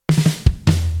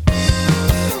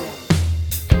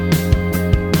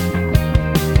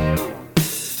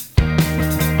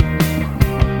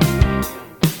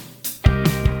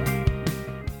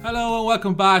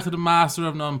welcome back to the Master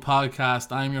of None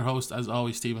podcast. I'm your host, as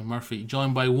always, Stephen Murphy,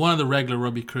 joined by one of the regular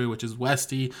rugby crew, which is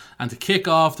Westy. And to kick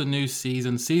off the new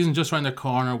season just around the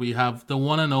corner, we have the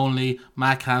one and only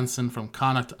Mac Hansen from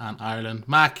Connacht and Ireland.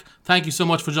 Mac, thank you so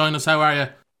much for joining us. How are you?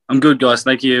 I'm good, guys.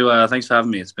 Thank you. Thanks for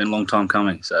having me. It's been a long time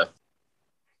coming.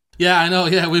 Yeah, I know.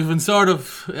 Yeah, we've been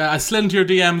I slid into your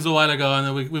DMs a while ago,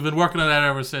 and we've been working on that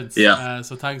ever since. Yeah.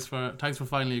 So thanks for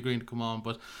finally agreeing to come on.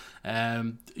 But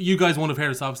you guys won't have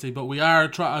heard us, obviously, but we are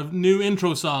a new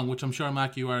intro song, which I'm sure,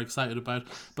 Mac, you are excited about.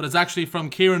 But it's actually from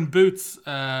Kieran Booth's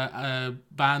band,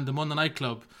 the Monday Night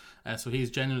Club. So he's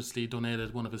generously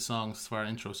donated one of his songs for our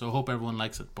intro. So I hope everyone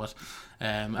likes it. But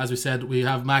as we said, we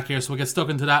have Mac here, so we'll get stuck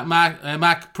into that.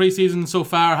 Mac, pre-season so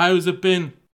far, how's it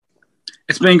been?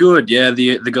 It's been good. Yeah,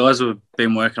 the guys have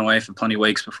been working away for plenty of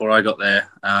weeks before I got there.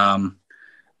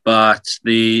 But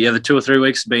the 2 or 3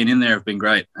 weeks being in there have been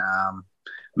great.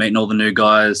 Meeting all the new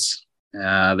guys.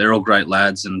 They're all great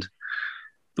lads. And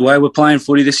the way we're playing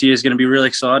footy this year is going to be really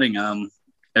exciting.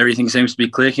 Everything seems to be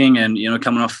clicking, and,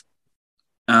 coming off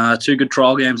 2 good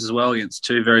trial games as well against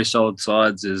 2 very solid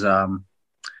sides is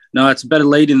it's a better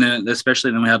lead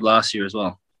especially than we had last year as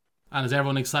well. And is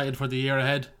everyone excited for the year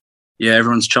ahead? Yeah,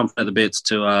 everyone's chomping at the bits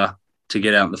to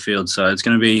get out in the field. So it's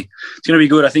going to be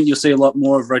good. I think you'll see a lot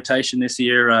more of rotation this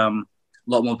year. A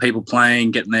lot more people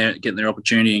playing, getting their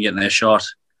opportunity and getting their shot.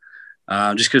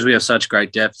 Just because we have such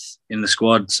great depth in the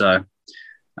squad. So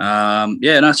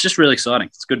it's just really exciting.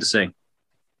 It's good to see.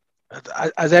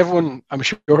 As everyone, I'm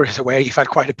sure, is aware, you've had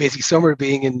quite a busy summer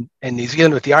being in New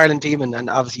Zealand with the Ireland team, and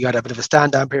obviously you had a bit of a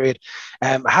stand-down period.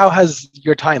 How has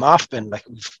your time off been? Like,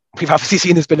 we've obviously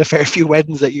seen there's been a fair few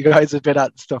weddings that you guys have been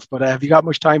at and stuff, but have you got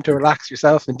much time to relax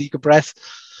yourself and decompress?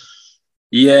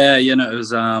 Yeah, it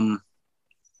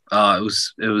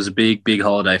was a big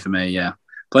holiday for me. Yeah,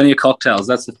 plenty of cocktails.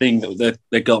 That's the thing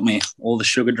that got me. All the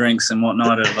sugar drinks and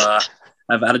whatnot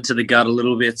have added to the gut a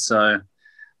little bit. So.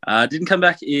 Didn't come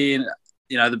back in,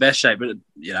 the best shape, but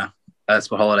that's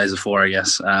what holidays are for, I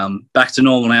guess. Back to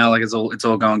normal now, like it's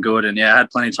all going good, and I had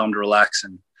plenty of time to relax.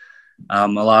 And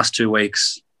the last 2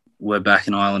 weeks we're back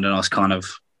in Ireland, and I was kind of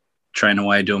training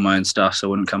away, doing my own stuff, so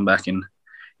I wouldn't come back in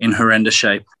horrendous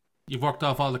shape. You've worked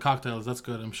off all the cocktails. That's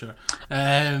good, I'm sure.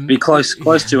 Be close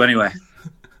to anyway.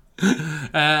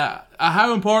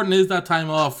 How important is that time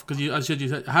off? Because you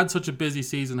had such a busy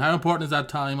season. How important is that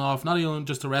time off? Not even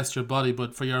just to rest your body,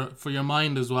 but for your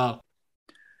mind as well.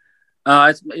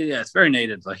 It's very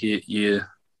needed. Like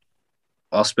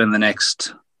I'll spend the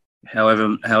next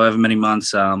however many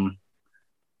months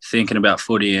thinking about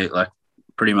footy, like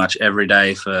pretty much every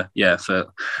day for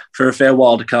a fair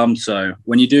while to come. So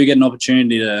when you do get an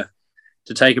opportunity to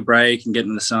take a break and get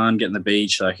in the sun, get in the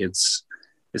beach, like it's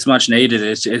much needed.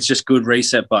 It's just good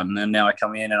reset button. And now I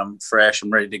come in and I'm fresh. I'm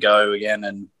ready to go again.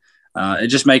 And it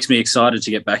just makes me excited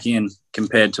to get back in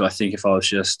compared to, I think, if I was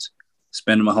just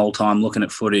spending my whole time looking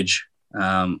at footage,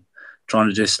 trying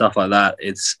to do stuff like that.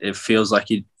 It feels like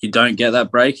you don't get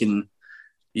that break and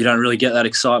you don't really get that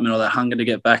excitement or that hunger to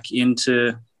get back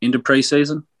into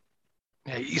pre-season.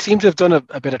 Yeah, you seem to have done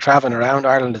a bit of traveling around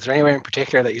Ireland. Is there anywhere in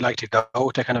particular that you like to go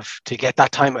to get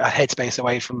that time, a headspace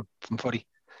away from footy?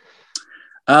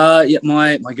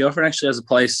 My girlfriend actually has a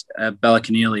place at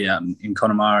Ballyconneely out in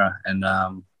Connemara, and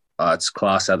it's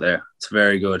class out there. It's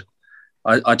very good.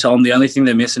 I told them the only thing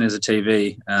they're missing is a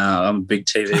TV. I'm a big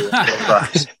TV watcher,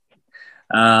 but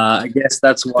I guess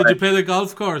that's why. Did you play the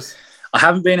golf course? I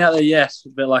haven't been out there yet,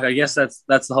 but I guess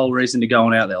that's the whole reason to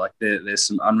going out there. Like there's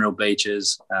some unreal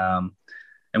beaches,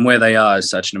 and where they are is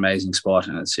such an amazing spot,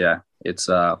 and it's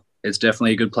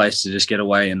definitely a good place to just get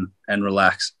away and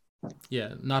relax.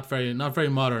 Yeah, not very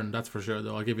modern, that's for sure,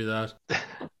 though. I'll give you that.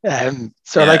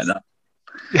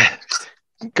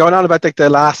 Going on about the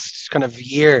last kind of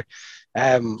year,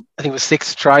 I think it was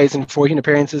 6 tries and 14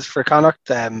 appearances for Connacht.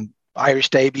 Irish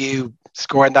debut,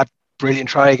 scoring that brilliant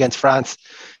try against France,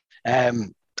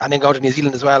 and then go to New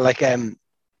Zealand as well.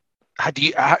 How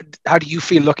do you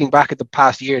feel looking back at the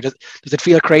past year? Does it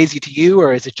feel crazy to you,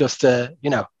 or is it just is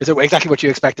it exactly what you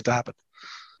expected to happen?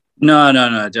 No,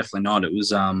 definitely not. It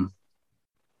was,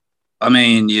 I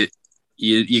mean,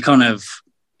 you kind of,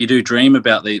 you do dream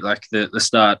about the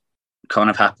start kind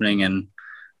of happening and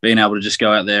being able to just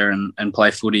go out there and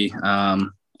play footy.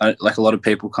 Like a lot of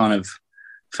people kind of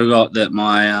forgot that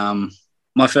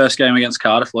my first game against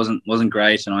Cardiff wasn't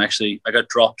great, and I got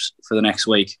dropped for the next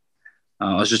week.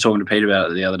 I was just talking to Pete about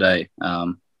it the other day.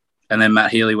 And then Matt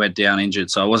Healy went down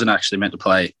injured, so I wasn't actually meant to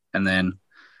play. And then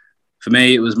for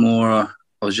me, it was more,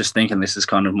 I was just thinking this is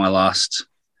kind of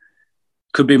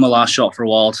could be my last shot for a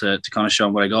while to kind of show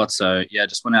them what I got. So, yeah,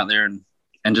 just went out there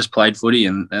and just played footy,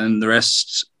 and the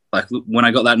rest like when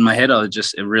I got that in my head, I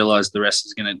realized the rest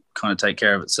is going to kind of take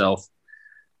care of itself.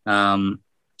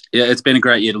 Yeah, it's been a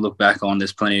great year to look back on.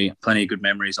 There's plenty of good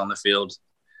memories on the field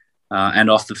and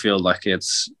off the field. Like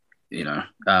it's,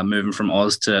 moving from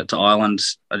Oz to Ireland,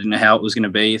 I didn't know how it was going to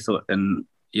be. And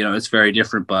it's very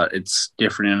different, but it's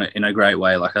different in a great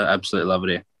way. Like I absolutely love it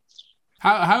here.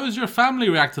 How has your family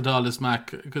reacted to all this, Mac?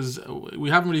 Because we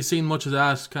haven't really seen much of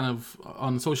that kind of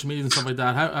on social media and stuff like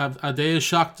that. How are they as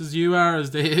shocked as you are?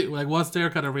 As they like, what's their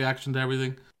kind of reaction to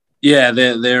everything? Yeah,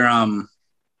 they're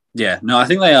yeah, no, I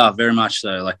think they are very much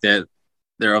so. Like they're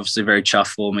obviously very chuffed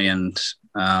for me, and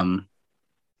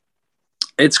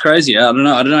it's crazy. I don't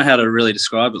know how to really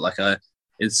describe it. Like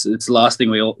it's the last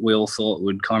thing we all thought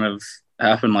would kind of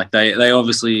happen. Like they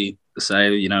obviously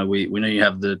say, we know you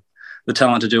have the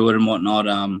talent to do it and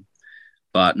whatnot.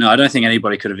 But no, I don't think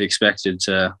anybody could have expected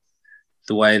the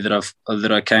way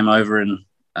that I came over and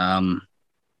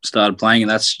started playing,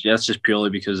 and that's just purely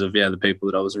because of the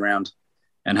people that I was around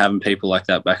and having people like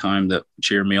that back home that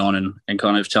cheering me on and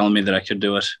kind of telling me that I could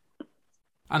do it.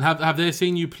 And have they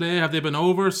seen you play? Have they been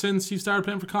over since you started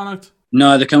playing for Connacht?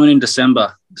 No, they're coming in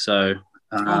December, so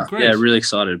great. yeah, really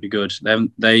excited. It'd be good.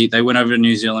 They went over to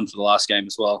New Zealand for the last game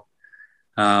as well.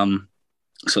 So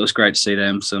it was great to see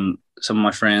them, some of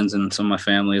my friends and some of my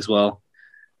family as well.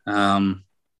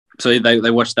 So they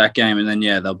watched that game, and then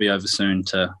they'll be over soon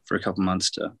for a couple of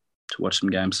months to watch some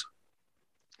games.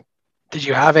 Did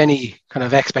you have any kind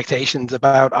of expectations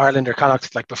about Ireland or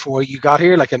Connacht like before you got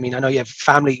here? Like, I mean, I know you have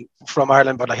family from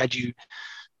Ireland, but like, did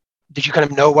you kind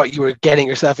of know what you were getting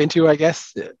yourself into, I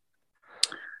guess?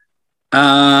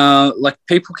 Like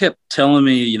people kept telling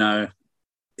me,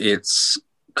 it's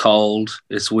cold,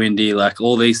 it's windy, like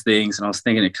all these things, and I was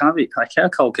thinking it can't be, like how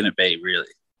cold can it be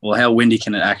really, or how windy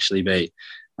can it actually be?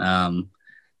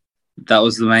 That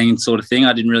was the main sort of thing.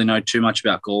 I didn't really know too much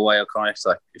about Galway or Connacht,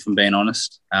 like if I'm being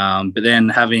honest. But then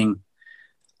having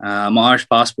my Irish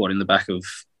passport in the back of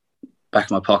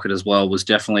my pocket as well was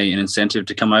definitely an incentive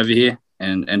to come over here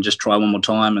and just try one more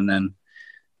time. And then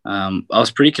I was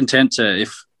pretty content to,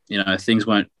 if things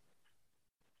weren't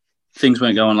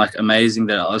going like amazing,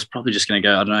 that I was probably just going to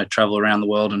go, I don't know, travel around the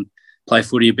world and play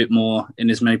footy a bit more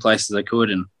in as many places as I could.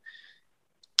 And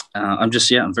I'm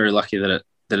very lucky that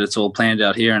it's all planned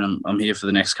out here, and I'm here for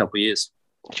the next couple of years.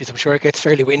 Jeez, I'm sure it gets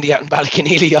fairly windy out in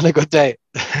Ballyconneely on a good day.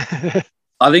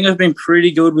 I think I've been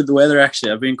pretty good with the weather,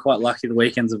 actually. I've been quite lucky. The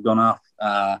weekends have gone up.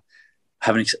 I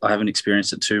haven't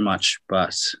experienced it too much,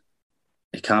 but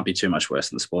it can't be too much worse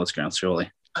than the sports ground,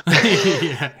 surely.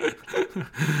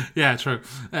 Yeah, true.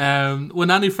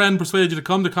 When any friend persuaded you to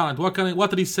come to Connacht, what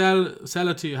did he sell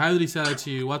it to you? How did he sell it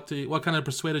to you? What kind of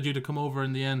persuaded you to come over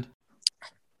in the end?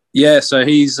 Yeah, so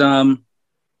he's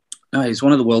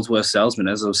one of the world's worst salesmen,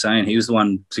 as I was saying. He was the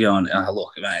one to go on,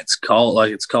 look, man, it's cold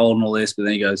and all this, but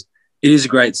then he goes, it is a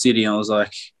great city. And I was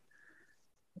like,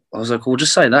 well,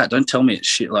 just say that. Don't tell me it's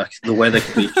shit. Like the weather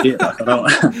could be shit. Like I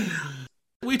don't.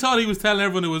 We thought he was telling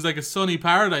everyone it was like a sunny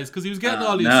paradise because he was getting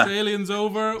all the Australians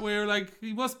over. We were like,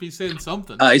 he must be saying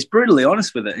something. He's brutally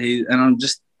honest with it.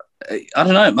 I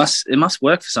don't know. It must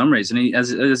work for some reason. He,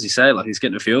 as you say, like he's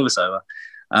getting a few of us over.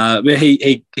 But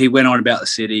he went on about the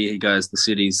city. He goes, the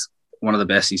city's one of the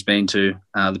best he's been to.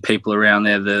 The people around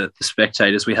there, the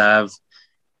spectators we have,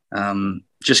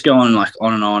 just going like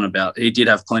on and on about. He did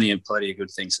have plenty of good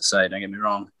things to say. Don't get me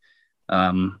wrong.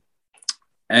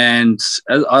 And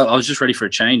I was just ready for a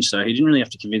change, so he didn't really have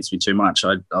to convince me too much.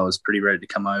 I was pretty ready to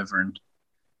come over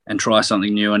and try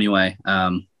something new anyway.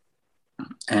 And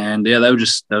yeah, they were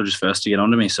just first to get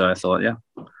onto me, so I thought, yeah,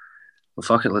 well,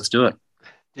 fuck it, let's do it.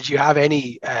 Did you have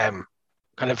any kind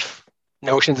of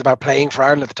notions about playing for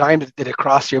Ireland at the time? Did it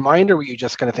cross your mind, or were you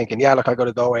just kind of thinking, yeah, look, I'll go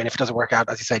to Galway, and if it doesn't work out,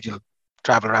 as you said, you'll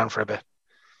travel around for a bit?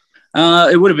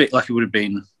 It would have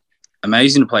been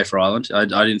amazing to play for Ireland. I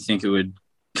didn't think it would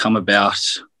come about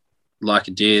like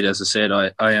it did. As I said,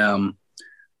 I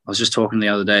was just talking the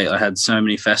other day. I had so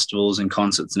many festivals and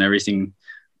concerts and everything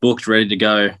booked, ready to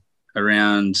go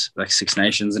around like Six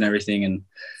Nations and everything,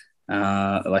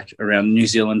 and like around New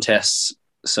Zealand tests.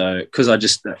 So because I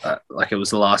just like it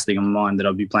was the last thing on my mind that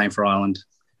I'd be playing for Ireland.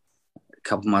 A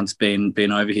couple of months being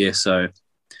over here, so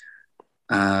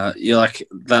like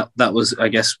that was, I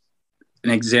guess, an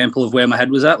example of where my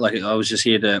head was at. Like I was just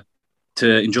here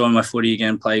to enjoy my footy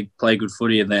again, play good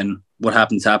footy, and then what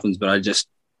happens. But I just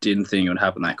didn't think it would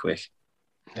happen that quick.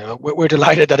 No, we're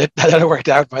delighted that it worked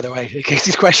out, by the way. In case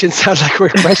these questions sound like we're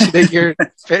questioning your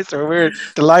fit, or we're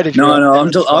delighted. No, I'm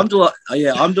delighted.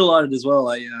 Yeah, I'm delighted as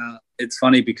well. It's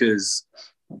funny because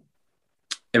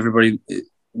everybody,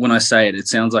 when I say it, it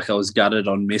sounds like I was gutted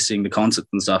on missing the concert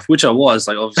and stuff, which I was.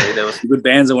 Like, obviously, there were some good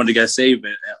bands I wanted to go see,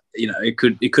 but it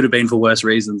could have been for worse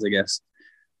reasons, I guess.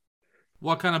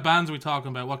 What kind of bands are we talking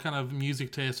about? What kind of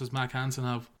music taste does Mack Hansen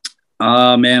have?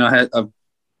 Man,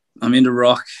 I'm into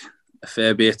rock a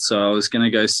fair bit, so I was gonna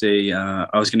go see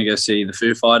the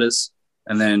Foo Fighters,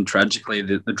 and then tragically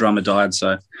the drummer died.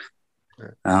 So,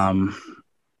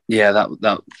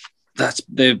 that's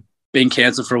they've been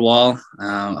cancelled for a while.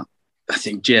 I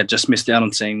think just missed out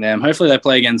on seeing them. Hopefully they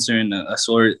play again soon. I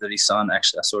saw a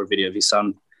video of his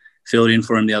son filled in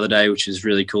for him the other day, which is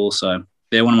really cool. So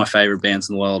they're one of my favorite bands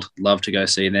in the world. Love to go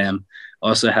see them. I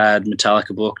also had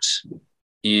Metallica booked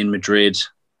in Madrid.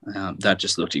 That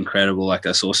just looked incredible. Like,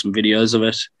 I saw some videos of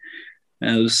it.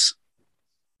 And it was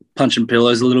punching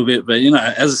pillows a little bit, but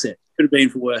as I said, could have been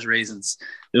for worse reasons.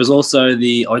 There was also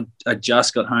I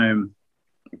just got home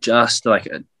just like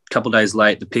a couple of days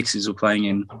late. The Pixies were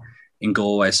playing in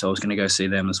Galway, so I was going to go see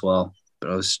them as well.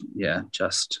 But I was,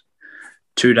 just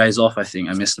 2 days off, I think.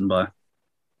 I missed them by.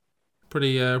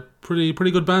 Pretty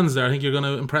good bands there. I think you're going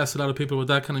to impress a lot of people with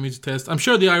that kind of music taste. I'm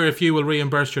sure the IRFU will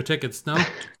reimburse your tickets, no?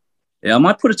 Yeah, I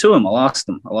might put it to them. I'll ask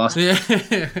them.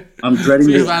 Yeah. I'm dreading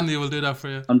See if Andy will do that for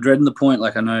you. I'm dreading the point.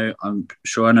 Like, I'm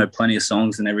sure I know plenty of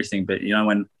songs and everything, but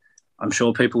when I'm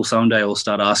sure people someday will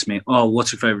start asking me, oh,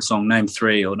 what's your favorite song? Name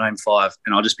 3 or name 5.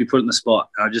 And I'll just be put in the spot.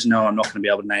 And I just know I'm not going to be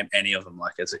able to name any of them,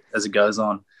 like, as it goes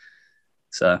on.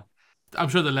 So I'm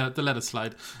sure they'll let it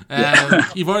slide.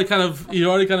 You've already kind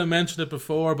of mentioned it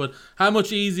before, but how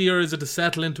much easier is it to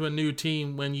settle into a new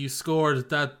team when you scored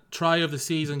that try of the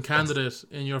season candidate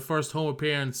in your first home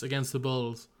appearance against the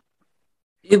Bulls?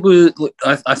 It was.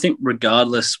 I think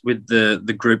regardless with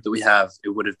the group that we have, it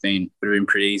would have been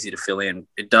pretty easy to fill in.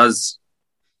 It does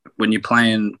when you're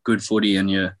playing good footy and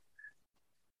you're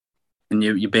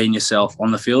being yourself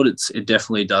on the field. It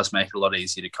definitely does make it a lot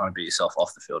easier to kind of be yourself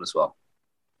off the field as well.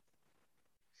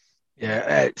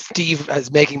 Yeah, Steve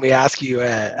is making me ask you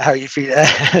how you feel.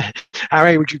 How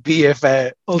angry would you be if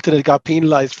Ulton had got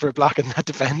penalised for blocking that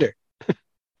defender?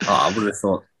 I would have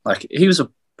thought, like, he was a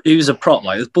prop.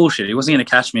 Like, it was bullshit. He wasn't going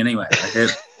to catch me anyway. Like,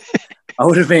 I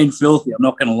would have been filthy. I'm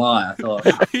not going to lie. I thought,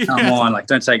 come on, like,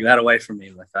 don't take that away from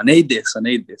me. Like, I need this.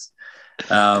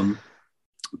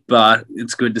 But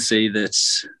it's good to see that.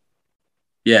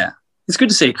 Yeah, it's good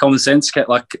to see common sense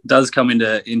does come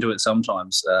into it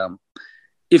sometimes.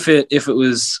 If it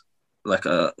was like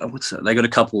they got a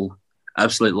couple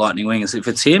absolute lightning wingers. If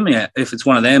it's him, if it's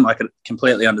one of them, I could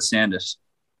completely understand it.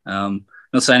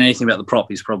 Not saying anything about the prop.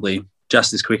 He's probably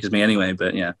just as quick as me anyway.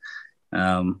 But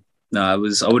no, I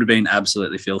would have been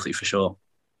absolutely filthy for sure.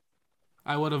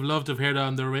 I would have loved to have heard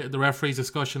on the referee's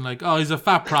discussion, like, oh, he's a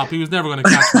fat prop. He was never going to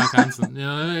catch Mack Hansen.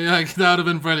 Like, that would have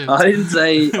been brilliant. I didn't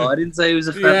say he was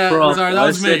a fat prop. Sorry, that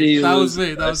was me.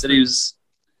 I said he was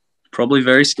probably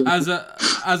very skilled.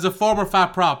 As a former fat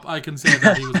prop, I can say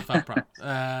that he was a fat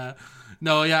prop.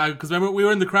 No, yeah, because remember we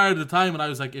were in the crowd at the time, and I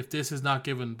was like, if this is not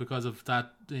given because of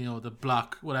that, the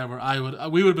block, whatever,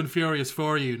 we would have been furious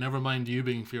for you. Never mind you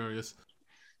being furious.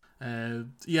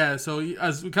 So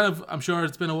as we kind of, I'm sure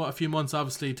it's been a few months,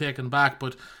 obviously taken back,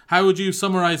 but how would you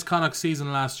summarise Connacht's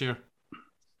season last year?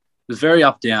 It was very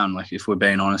up down. Like, if we're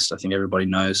being honest, I think everybody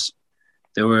knows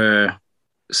there were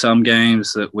some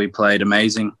games that we played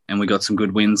amazing and we got some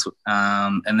good wins,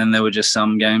 and then there were just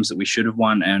some games that we should have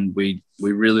won and we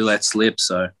really let slip.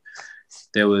 So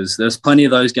there was plenty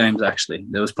of those games. Actually,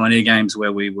 there was plenty of games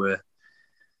where we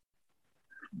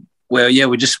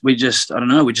just I don't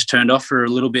know, we just turned off for a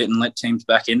little bit and let teams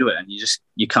back into it, and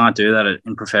you can't do that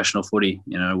in professional footy.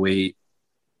 It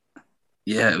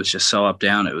was just so up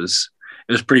down. It was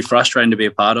pretty frustrating to be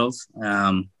a part of,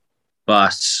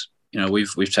 but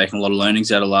we've taken a lot of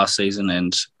learnings out of last season,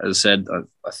 and as I said,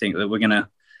 I think that we're gonna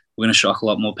shock a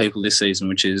lot more people this season,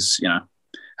 which is,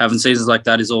 having seasons like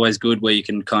that is always good, where you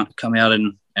can come out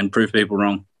and prove people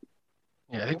wrong.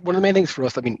 Yeah, I think one of the main things for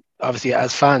us, I mean, obviously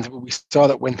as fans, we saw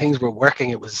that when things were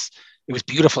working, it was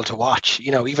beautiful to watch.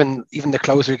 Even the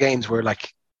closer games were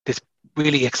like this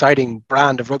really exciting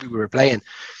brand of rugby we were playing.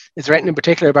 Is there anything in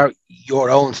particular about your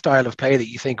own style of play that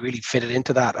you think really fitted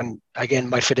into that, and again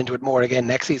might fit into it more again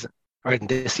next season or in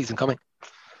this season coming?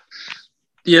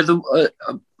 Yeah,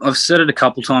 I've said it a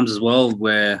couple times as well,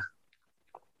 where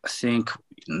I think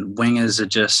wingers are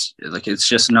just like, it's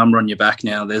just a number on your back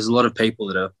now. There's a lot of people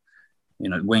that are,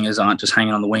 wingers aren't just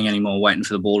hanging on the wing anymore, waiting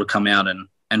for the ball to come out and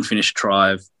finish a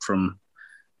try from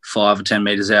 5 or 10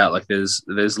 meters out. Like, there's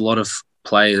a lot of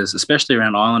players, especially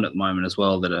around Ireland at the moment as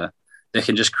well, that they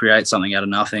can just create something out of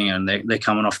nothing, and they're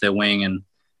coming off their wing and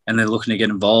they're looking to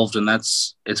get involved, and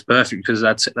it's perfect because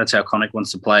that's how Connacht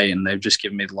wants to play, and they've just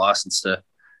given me the license to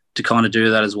to kind of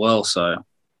do that as well. So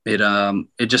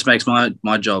it just makes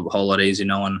my job a whole lot easier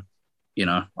knowing,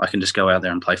 I can just go out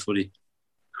there and play footy.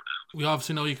 We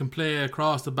obviously know you can play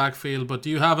across the backfield, but do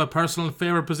you have a personal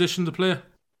favourite position to play?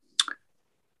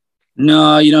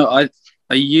 No,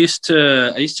 I used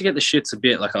to get the shits a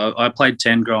bit. Like I played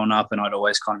 10 growing up, and I'd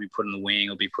always kind of be put in the wing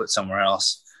or be put somewhere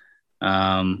else.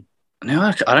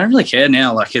 Now I don't really care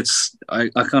now. Like I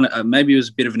kind of maybe it was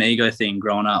a bit of an ego thing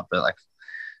growing up, but like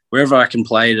wherever I can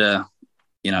play to,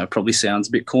 it probably sounds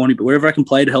a bit corny, but wherever I can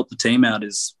play to help the team out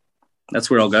that's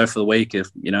where I'll go for the week. If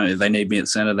if they need me at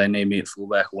centre, they need me at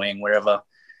fullback, wing, wherever.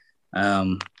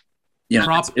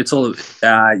 It's all.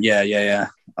 Yeah.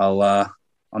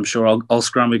 I'm sure I'll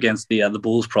scrum against the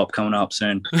Bulls prop coming up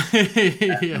soon.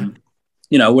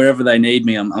 Yeah. Wherever they need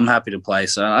me, I'm happy to play.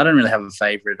 So I don't really have a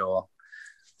favourite or.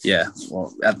 Yeah,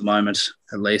 well, at the moment,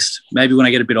 at least. Maybe when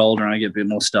I get a bit older and I get a bit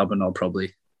more stubborn, I'll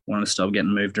probably want to stop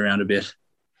getting moved around a bit.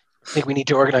 I think we need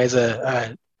to organise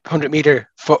a 100-meter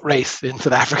foot race in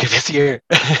South Africa this year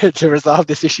to resolve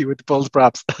this issue with the Bulls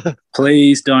props.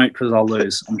 Please don't, because I'll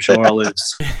lose. I'm sure I'll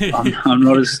lose. I'm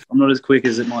not as quick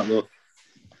as it might look.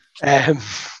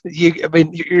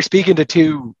 You're speaking to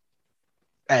two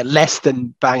less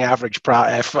than bang average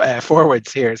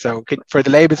forwards here. So for the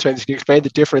layman's terms, can you explain the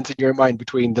difference in your mind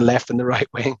between the left and the right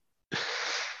wing?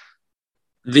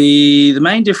 The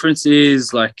main difference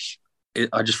is I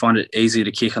just find it easier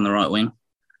to kick on the right wing,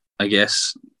 I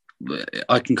guess.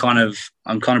 I'm kind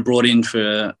of brought in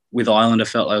with Ireland. I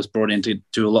felt like I was brought in to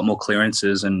do a lot more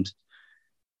clearances and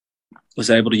was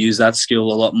able to use that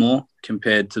skill a lot more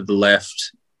compared to the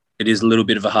left. It is a little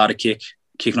bit of a harder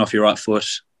kicking off your right foot,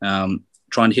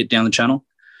 trying to hit down the channel.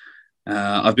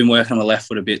 I've been working on the left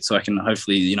foot a bit, so I can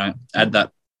hopefully, add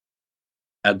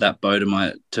that bow to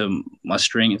my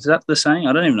string. Is that the saying?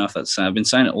 I don't even know if that's. I've been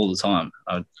saying it all the time.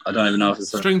 I don't even know if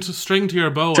it's string to your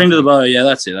bow. String to the bow. Yeah,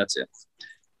 that's it.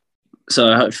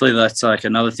 So hopefully that's like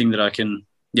another thing that I can,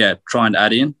 try and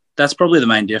add in. That's probably the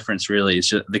main difference. Really, it's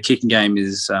just the kicking game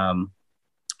is a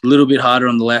little bit harder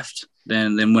on the left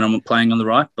than when I'm playing on the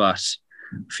right, but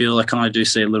I feel I kind of do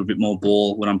see a little bit more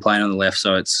ball when I'm playing on the left.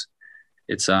 So it's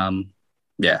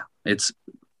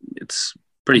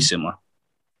pretty similar.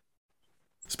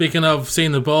 Speaking of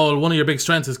seeing the ball, one of your big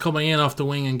strengths is coming in off the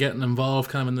wing and getting involved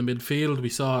kind of in the midfield. We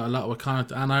saw a lot with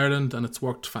Connacht and Ireland, and it's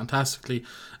worked fantastically.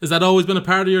 Has that always been a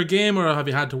part of your game, or have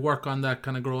you had to work on that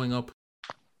kind of growing up?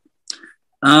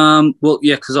 Well,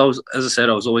 yeah, because as I said,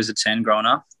 I was always a 10 growing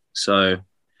up. So,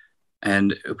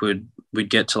 and we'd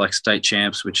get to like state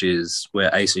champs, which is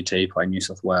where ACT play New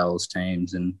South Wales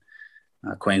teams and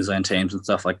Queensland teams and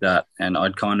stuff like that. And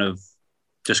I'd kind of,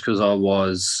 just because I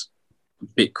was a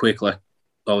bit quick, like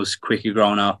I was quicker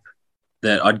growing up,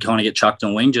 that I'd kind of get chucked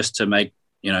on wing just to make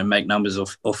numbers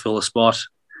or fill a spot.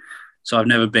 So I'd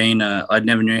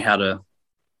never knew how to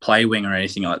play wing or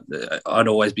anything. I'd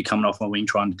always be coming off my wing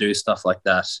trying to do stuff like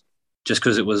that, just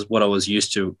because it was what I was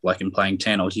used to. Like in playing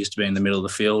 10, I was used to being in the middle of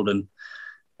the field and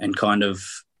kind of,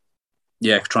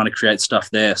 trying to create stuff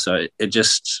there. So it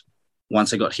just,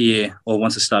 once I got here or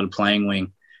once I started playing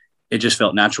wing, it just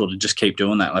felt natural to just keep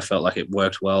doing that. I felt like it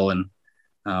worked well, and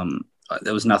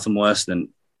there was nothing worse than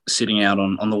sitting out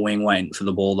on the wing waiting for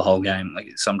the ball the whole game. Like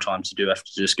sometimes you do have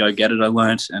to just go get it, I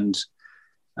learnt. And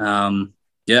so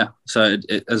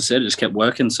as I said, it just kept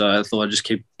working. So I thought I'd just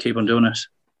keep on doing it.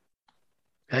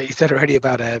 You said already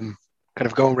about kind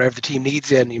of going wherever the team needs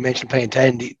you, and you mentioned playing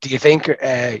 10. Do you think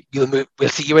we'll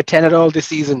see you at 10 at all this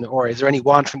season, or is there any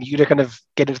want from you to kind of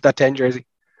get into that 10 jersey?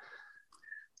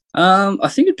 I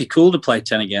think it'd be cool to play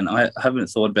 10 again. I haven't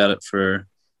thought about it for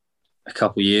a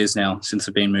couple of years now since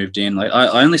I've been moved in. Like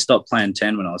I only stopped playing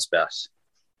 10 when I was about,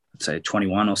 I'd say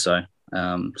 21 or so.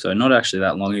 So not actually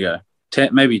that long ago,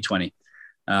 10, maybe 20.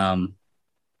 But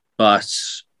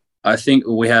I think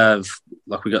we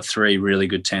got 3 really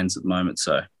good 10s at the moment.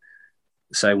 So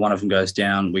say one of them goes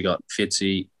down, we got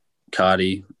Fitzy,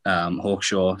 Cardi,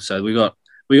 Hawkshaw. So we got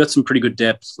some pretty good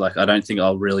depth. Like I don't think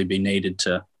I'll really be needed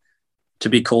to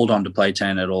be called on to play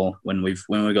 10 at all when we've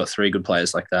got 3 good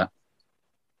players like that.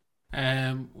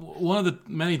 One of the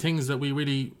many things that we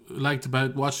really liked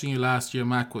about watching you last year,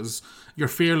 Mac, was your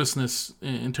fearlessness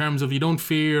in terms of you don't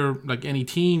fear like any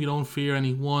team, you don't fear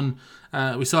anyone.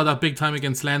 We saw that big time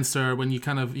against Leinster when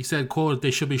you said, quote,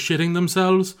 they should be shitting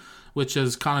themselves, which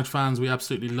as Connacht fans we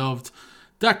absolutely loved.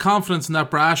 That confidence and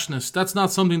that brashness, that's not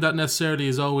something that necessarily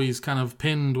is always kind of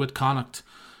pinned with Connacht.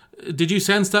 Did you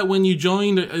sense that when you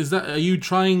joined? Are you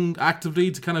trying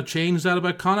actively to kind of change that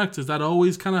about Connacht? Is that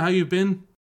always kind of how you've been?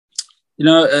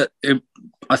 I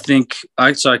think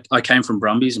I came from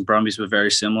Brumbies, and Brumbies were very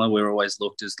similar. We were always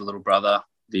looked as the little brother,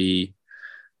 the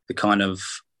kind of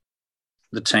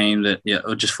the team that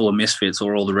are just full of misfits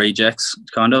or all the rejects,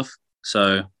 kind of.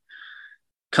 So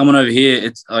coming over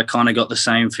here, I kind of got the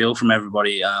same feel from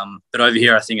everybody. But over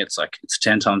here, I think it's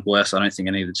 10 times worse. I don't think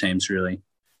any of the teams really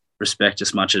respect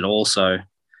us much at all. So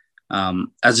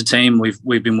as a team,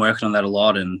 we've been working on that a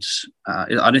lot, and I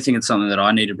don't think it's something that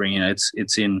I need to bring in.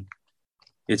 It's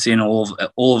in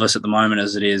all of us at the moment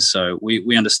as it is. So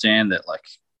we understand that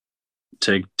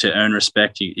to earn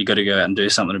respect, you got to go out and do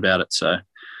something about it. So,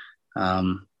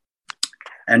 and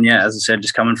yeah, as I said,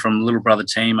 just coming from a little brother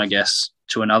team, I guess,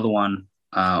 to another one,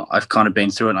 I've kind of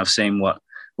been through it, and I've seen what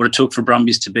it took for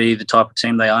Brumbies to be the type of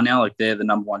team they are now. Like, they're the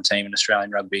number one team in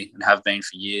Australian rugby and have been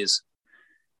for years.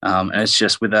 And it's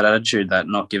just with that attitude, that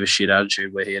not give a shit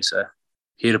attitude. We're here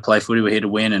to play footy. We're here to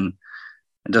win, and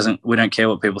we don't care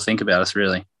what people think about us,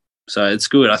 really. So it's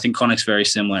good. I think Connacht's very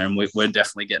similar, and we're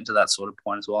definitely getting to that sort of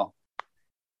point as well.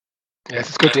 Yes,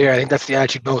 it's good to hear. I think that's the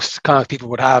attitude most Connacht people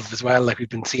would have as well. Like, we've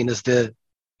been seen as the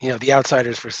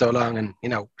outsiders for so long, and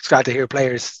it's glad to hear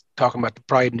players talking about the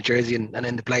pride in the jersey and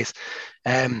in the place.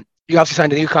 You obviously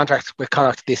signed a new contract with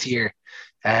Connacht this year.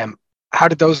 How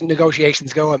did those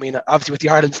negotiations go? I mean, obviously with the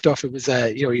Ireland stuff, it was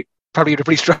you probably in a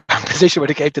pretty strong position when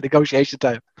it came to negotiation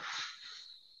time.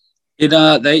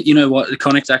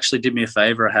 Connacht actually did me a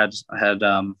favour. I had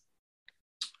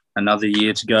another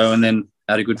year to go, and then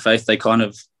out of good faith, they kind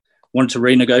of wanted to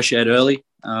renegotiate early,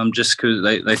 just because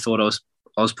they thought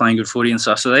I was playing good footy and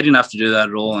stuff. So they didn't have to do that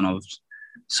at all, and I was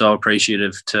so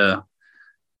appreciative for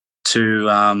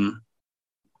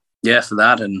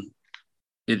that. And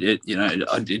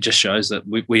it just shows that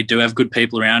we do have good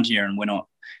people around here, and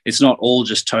it's not all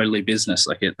just totally business.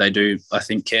 They do, I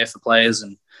think, care for players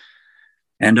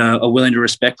and are willing to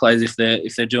respect players if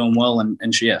they're doing well,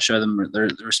 and show them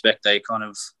the respect they kind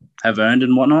of have earned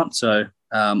and whatnot. So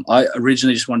I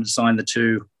originally just wanted to sign the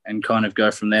two and kind of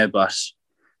go from there, but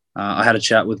I had a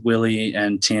chat with Willie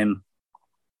and Tim,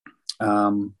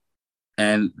 and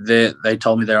they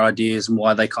told me their ideas and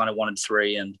why they kind of wanted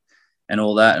three and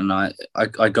all that, and I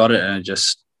got it, and it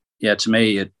just, to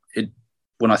me, it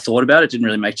when I thought about it, didn't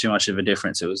really make too much of a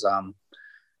difference. It was I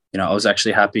was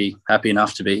actually happy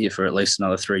enough to be here for at least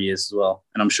another 3 years as well,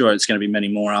 and I'm sure it's going to be many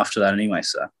more after that anyway.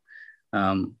 So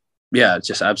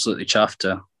just absolutely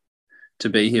chuffed to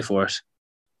be here for it.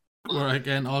 We're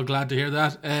again all glad to hear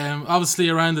that. Obviously,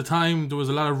 around the time there was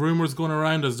a lot of rumours going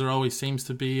around, as there always seems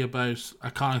to be, about a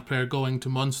Connacht player going to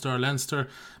Munster or Leinster.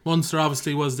 Munster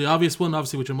obviously was the obvious one,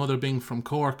 obviously with your mother being from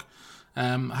Cork.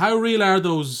 How real are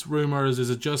those rumours? Is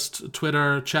it just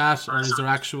Twitter chat, or is there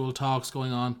actual talks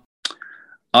going on?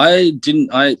 That's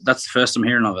the first I'm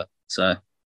hearing of it. So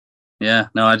yeah,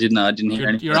 no, I didn't hear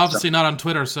anything. You're obviously not on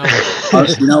Twitter, so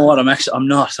you know what? I'm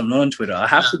not on Twitter. I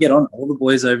have to get on. All the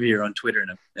boys over here on Twitter,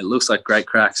 and it looks like great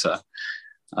crack. So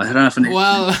I don't know if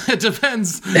well, it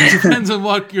depends. It depends on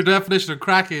what your definition of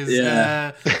crack is.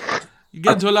 Yeah. You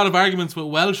get into a lot of arguments with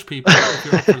Welsh people if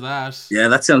you're up for that. Yeah,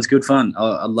 that sounds good fun.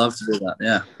 I'd love to do that.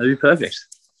 Yeah, that'd be perfect.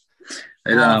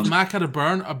 If Mac had a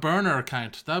burner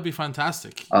account, that'd be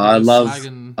fantastic. I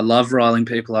love riling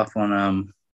people up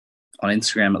on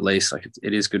Instagram, at least.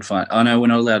 It is good fun. I know we're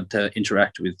not allowed to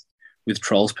interact with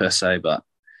trolls per se, but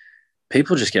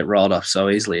people just get riled up so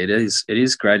easily. It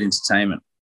is great entertainment.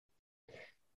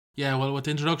 Yeah, well, with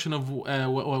the introduction of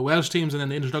Welsh teams and then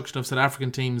the introduction of South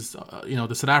African teams,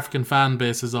 the South African fan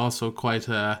base is also quite.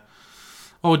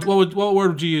 What word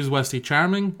would you use, Westy?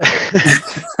 Charming?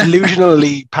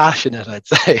 Illusionally passionate, I'd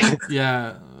say.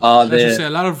 Yeah. Let's just say a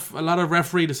lot of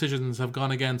referee decisions have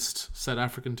gone against South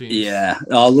African teams. Yeah.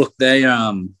 Oh, look, they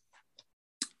how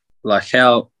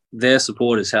their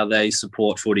supporters, how they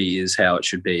support footy is how it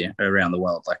should be around the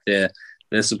world. Their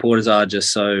supporters are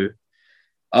just so.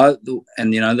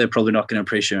 And they're probably not going to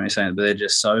appreciate me saying it, but they're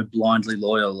just so blindly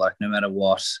loyal, no matter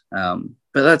what.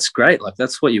 But that's great.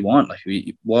 That's what you want.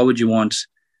 Why would you want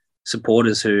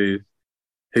supporters who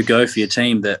go for your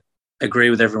team that agree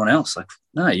with everyone else?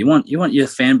 No, you want your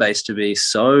fan base to be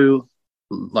so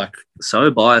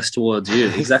biased towards you,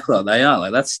 exactly like they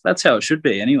are. That's how it should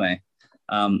be anyway.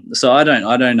 So I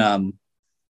don't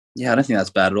think that's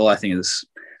bad at all. I think it's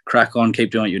crack on,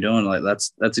 keep doing what you're doing.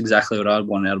 That's exactly what I'd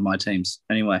want out of my teams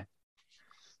anyway.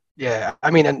 Yeah,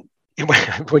 I mean, and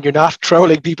when you're not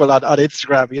trolling people on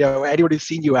Instagram, anyone who's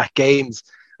seen you at games,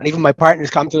 and even my partner's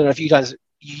commented on it a few times,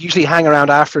 you usually hang around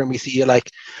after and we see you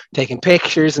taking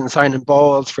pictures and signing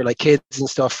balls for kids and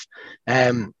stuff.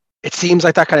 It seems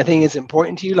like that kind of thing is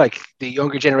important to you, the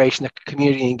younger generation, the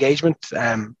community engagement.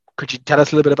 Could you tell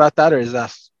us a little bit about that, or is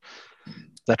that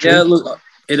true? Yeah, look,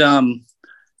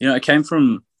 it came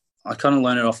from, I kind of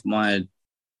learned it off my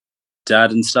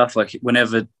dad and stuff.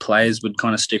 Whenever players would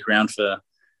kind of stick around for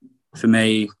for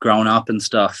me growing up and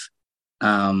stuff.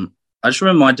 I just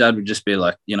remember my dad would just be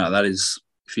like, that is,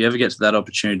 if you ever get to that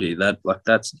opportunity,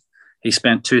 that's he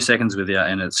spent 2 seconds with you,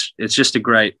 and it's just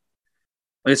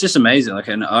it's just amazing. Like,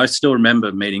 and I still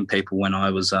remember meeting people when I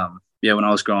was when I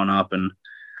was growing up, and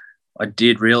I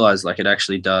did realize like it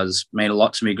actually does mean a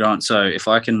lot to me growing. So if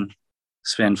I can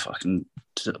spend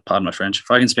pardon my French, if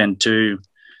I can spend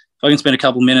a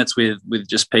couple minutes with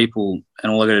just people,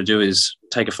 and all I got to do is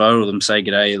take a photo of them, say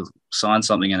g'day, sign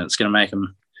something, and it's going to make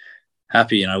them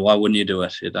happy. Why wouldn't you do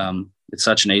it? It's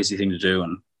such an easy thing to do,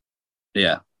 and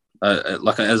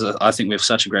I think we have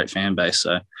such a great fan base,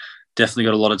 so definitely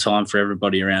got a lot of time for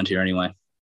everybody around here anyway.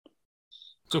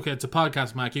 It's okay. It's a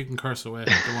podcast, Mac. You can curse away.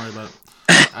 Don't worry about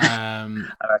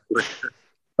it.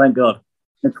 Thank God.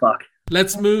 Good luck.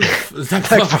 Let's move. Let's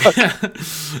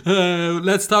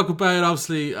talk about,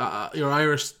 obviously,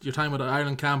 your time at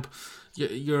Ireland camp.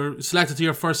 You're selected to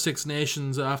your first Six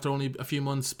Nations after only a few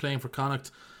months playing for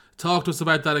Connacht. Talk to us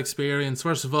about that experience.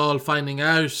 First of all, finding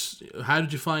out. How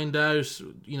did you find out,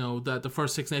 that the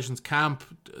first Six Nations camp?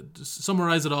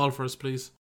 Summarise it all for us, please.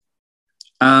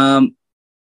 So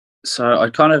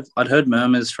I'd heard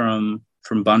murmurs from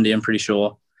Bundy, I'm pretty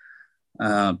sure.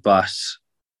 But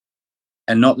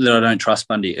not that I don't trust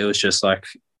Bundy. It was just like,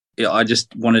 I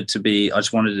just wanted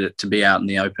it to be out in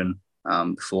the open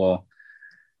before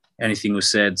anything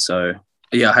was said. So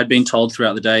I had been told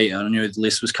throughout the day. I knew the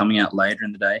list was coming out later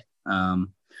in the day. And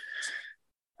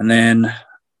then,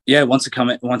 once it came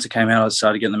out, I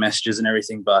started getting the messages and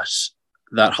everything. But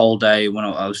that whole day, when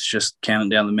I was just counting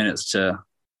down the minutes to,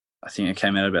 I think it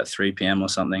came out about 3 p.m. or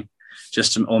something,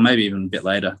 or maybe even a bit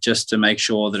later, just to make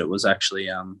sure that it was actually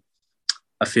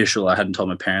official. I hadn't told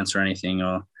my parents or anything.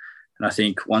 And I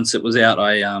think once it was out,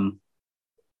 I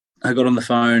got on the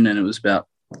phone, and it was about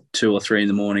 2 or 3 in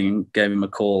the morning, and gave him a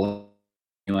call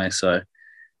anyway. So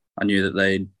I knew that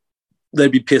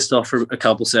they'd be pissed off for a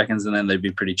couple seconds, and then they'd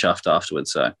be pretty chuffed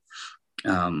afterwards. So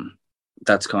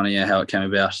that's kind of how it came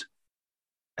about.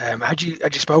 Had you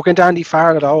spoken to Andy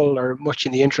Farrell at all, or much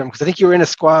in the interim? Because I think you were in a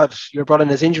squad. You were brought in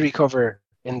as injury cover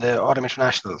in the autumn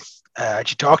internationals. Had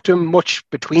you talked to him much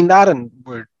between that, and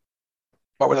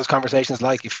what were those conversations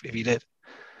like, if you did?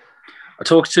 I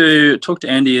talked to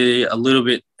Andy a little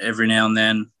bit every now and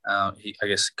then. I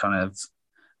guess kind of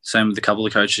same with a couple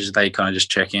of coaches. They kind of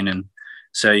just check in and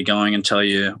see how you're going and tell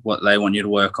you what they want you to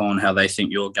work on, how they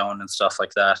think you're going, and stuff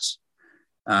like that.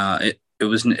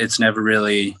 It's never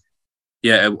really,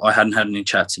 I hadn't had any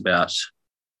chats about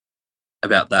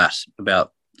that,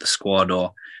 about the squad,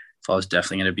 or if I was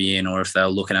definitely going to be in, or if they were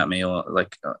looking at me, or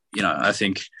I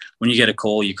think when you get a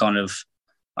call, you kind of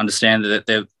understand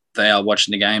that they are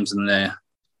watching the games, and they're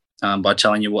by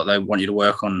telling you what they want you to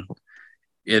work on.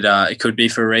 It could be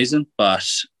for a reason, but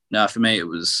no, for me it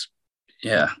was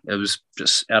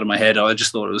just out of my head. I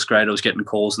just thought it was great. I was getting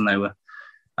calls, and they were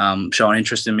showing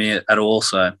interest in me at all.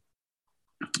 So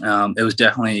it was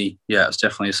definitely a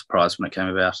surprise when it came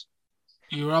about.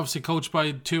 You were obviously coached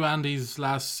by 2 Andys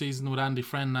last season, with Andy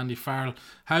Friend and Andy Farrell.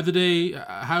 How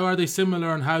are they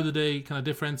similar, and how do they kind of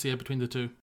differentiate between the two?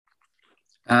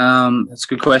 That's a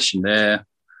good question. I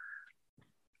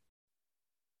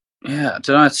don't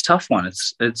know. It's a tough one.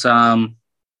 It's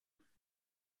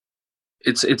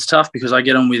tough because I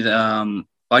get on with them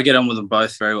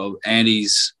both very well.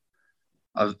 Andy's,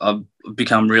 I've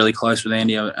become really close with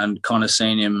Andy, and kind of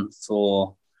seen him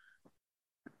for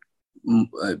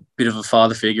a bit of a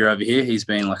father figure over here. He's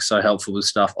been like so helpful with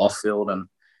stuff off field, and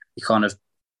he kind of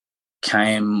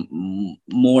came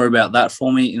more about that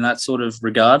for me in that sort of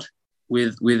regard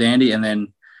with Andy. And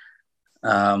then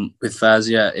with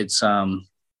Fazia, it's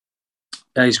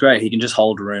he's great. He can just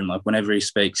hold a room. Like whenever he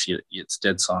speaks, it's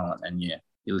dead silent, and you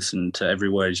listen to every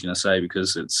word he's going to say,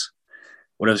 because it's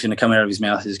whatever's going to come out of his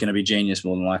mouth is going to be genius,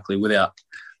 more than likely, without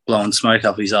blowing smoke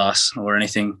up his ass or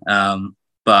anything.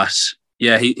 But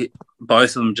both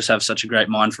of them just have such a great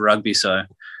mind for rugby. So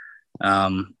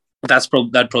that'd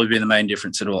probably be the main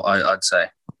difference at all, I'd say,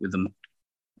 with them.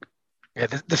 Yeah,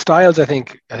 the styles, I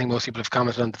think most people have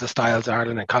commented on that the styles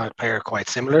Ireland and Connacht play are quite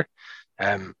similar.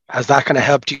 Has that kind of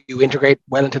helped you integrate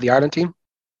well into the Ireland team?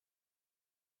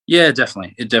 Yeah,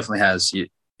 definitely. It definitely has.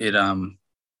 We're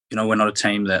not a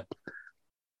team that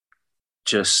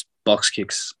just box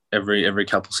kicks every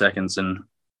couple seconds and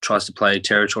tries to play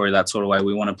territory that sort of way.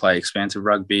 We want to play expansive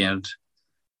rugby and,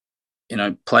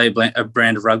 play a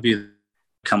brand of rugby,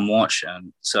 come watch.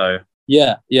 And so,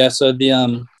 so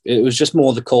it was just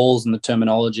more the calls and the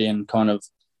terminology, and kind of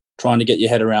trying to get your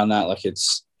head around that. Like it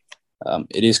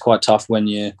is quite tough when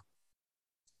you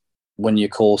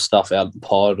call stuff out of the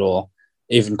pod, or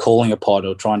even calling a pod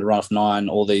or trying to run off 9,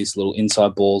 all these little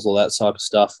inside balls, all that type of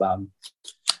stuff.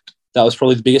 That was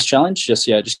probably the biggest challenge. Just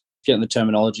getting the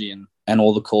terminology and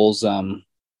all the calls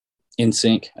in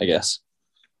sync, I guess.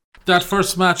 That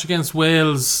first match against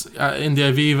Wales in the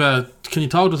Aviva, can you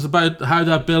talk to us about how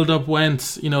that build-up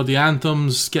went? You know, the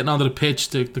anthems, getting onto the pitch,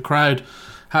 the crowd.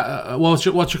 What's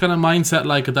your kind of mindset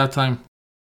like at that time?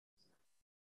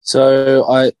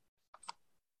 So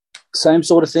same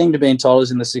sort of thing to being told I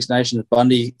was in the Six Nations.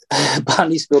 Bundy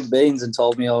spilled beans and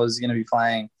told me I was going to be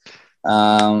playing.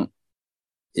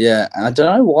 Yeah, and I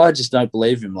don't know why I just don't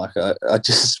believe him. Like I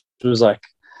just was like,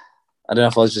 I don't know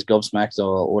if I was just gobsmacked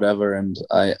or whatever, and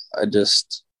I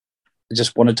just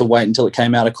wanted to wait until it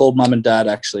came out. I called mum and dad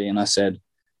actually, and I said,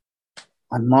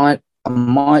 I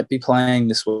might be playing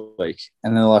this week,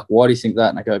 and they're like, why do you think that?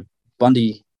 And I go,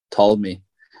 Bundy told me.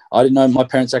 I didn't know. My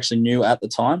parents actually knew at the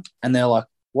time, and they're like,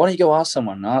 why don't you go ask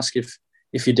someone and ask if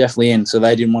you're definitely in? So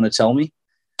they didn't want to tell me,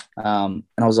 and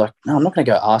I was like, no, I'm not going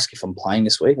to go ask if I'm playing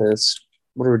this week.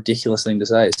 What a ridiculous thing to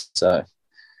say. So,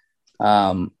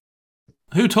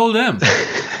 who told them?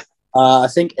 I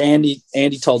think Andy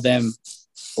told them,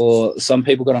 or some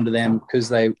people got onto them because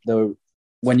they were,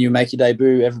 when you make your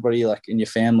debut, everybody like in your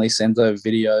family sends over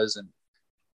videos,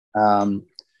 and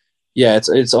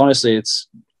it's honestly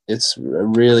it's a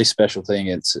really special thing.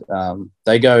 It's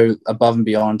they go above and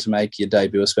beyond to make your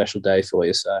debut a special day for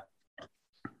you. So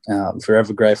I'm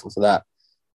forever grateful for that.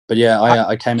 But yeah,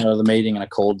 I came out of the meeting and I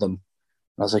called them.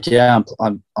 I was like, yeah,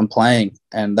 I'm playing,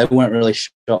 and they weren't really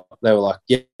shocked. They were like,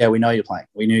 yeah, we know you're playing.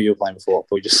 We knew you were playing before.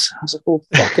 But I was like, well,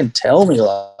 fucking tell me,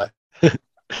 like.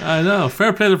 I know.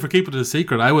 Fair play for keeping it a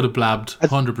secret. I would have blabbed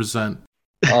 100%.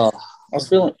 I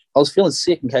was feeling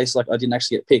sick in case like I didn't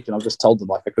actually get picked, and I just told them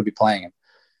like I could be playing it.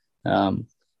 And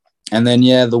then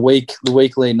the week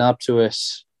leading up to it,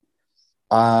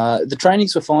 the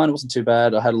trainings were fine. It wasn't too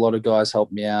bad. I had a lot of guys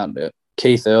help me out.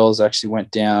 Keith Earls actually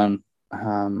went down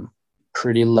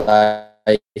pretty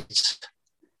late,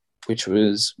 which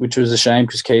was a shame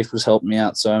because Keith was helping me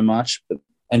out so much.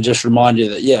 And just remind you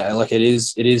that like it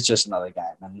is just another game.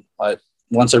 And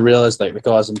once I realised like the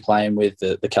guys I'm playing with,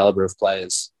 the calibre of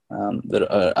players that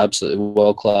are absolutely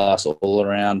world class all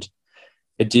around,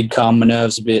 it did calm my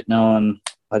nerves a bit, knowing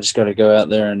I just got to go out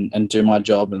there and do my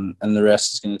job, and the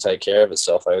rest is going to take care of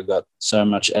itself. I've got so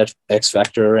much X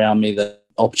factor around me that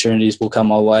opportunities will come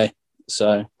my way.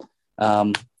 So,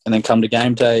 and then come to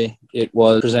game day, it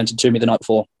was presented to me the night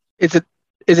before. Is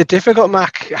it difficult,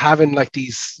 Mac, having like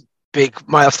these big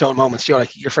milestone moments? You know,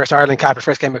 like your first Ireland cap, your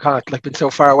first game of Connacht, like been so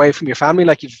far away from your family,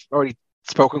 like you've already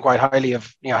spoken quite highly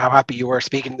of, you know, how happy you were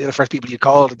speaking to the first people you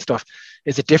called and stuff.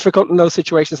 Is it difficult in those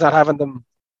situations not having them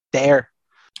there?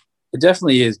 It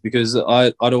definitely is, because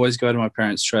I'd always go to my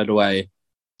parents straight away,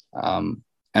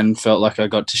 and felt like I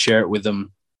got to share it with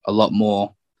them a lot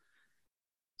more.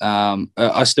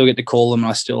 I still get to call them, and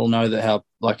I still know that how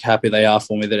like happy they are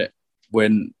for me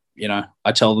when you know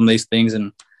I tell them these things,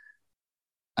 and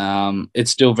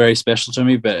it's still very special to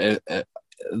me. But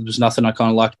there's nothing I kind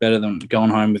of liked better than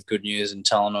going home with good news and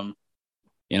telling them,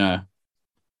 you know.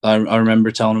 I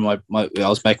remember telling them I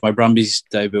was making my Brumbies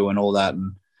debut and all that,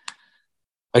 and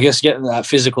I guess getting that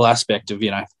physical aspect of,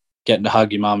 you know, getting to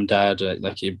hug your mum and dad,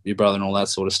 like your brother and all that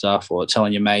sort of stuff, or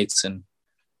telling your mates and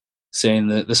seeing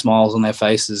the smiles on their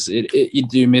faces, you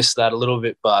do miss that a little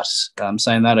bit. But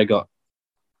saying that, I got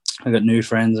new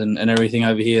friends and everything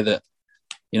over here that,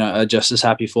 you know, are just as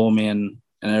happy for me and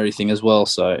everything as well.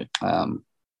 So, but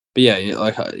yeah,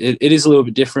 like it is a little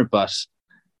bit different, but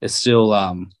it's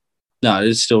still no,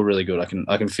 it's still really good.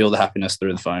 I can feel the happiness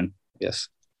through the phone. Yes.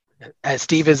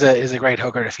 Steve is a great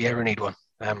hugger if you ever need one.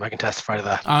 I can testify to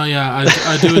that. Oh yeah,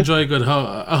 I do enjoy a good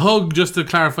hug. A hug, just to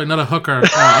clarify, not a hooker, a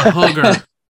hugger.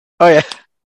 Oh yeah.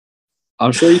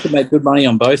 I'm sure you can make good money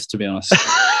on both, to be honest.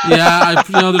 Yeah,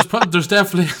 there's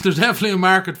definitely a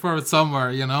market for it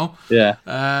somewhere, you know. Yeah.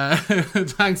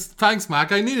 Thanks,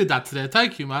 Mac. I needed that today.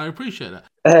 Thank you, man. I appreciate it.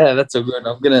 Yeah, that's so good.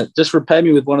 I'm gonna just repay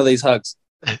me with one of these hugs.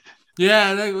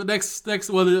 Yeah, next.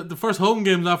 Well, the first home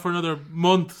game's not for another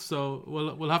month, so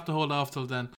we'll have to hold off till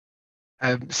then.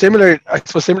 Similar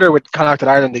with Connacht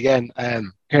Ireland again.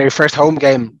 Your first home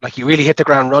game, like you really hit the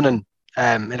ground running.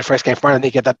 In the first game for Ireland,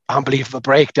 you get that unbelievable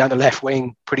break down the left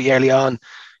wing pretty early on.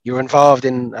 You were involved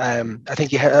in, I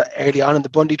think you had early on in the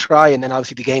Bundy try, and then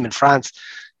obviously the game in France.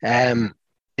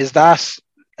 Is that?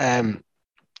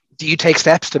 Do you take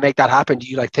steps to make that happen? Do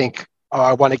you like think, oh,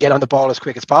 I want to get on the ball as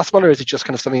quick as possible, or is it just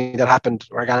kind of something that happened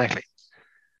organically?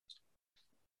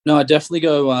 No, I definitely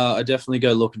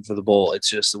go looking for the ball. It's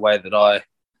just the way that I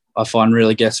find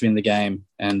really gets me in the game,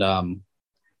 and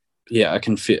yeah,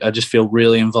 I just feel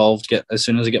really involved as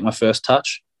soon as I get my first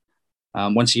touch.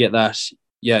 Once you get that,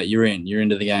 yeah, you're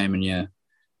into the game, and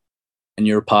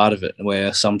you're a part of it,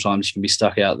 where sometimes you can be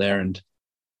stuck out there and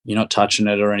you're not touching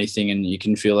it or anything, and you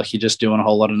can feel like you're just doing a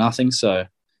whole lot of nothing. So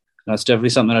that's definitely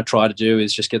something I try to do,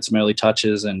 is just get some early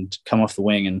touches and come off the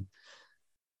wing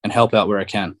and help out where I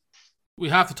can. We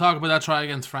have to talk about that try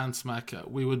against France, Mac.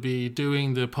 We would be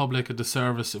doing the public a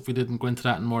disservice if we didn't go into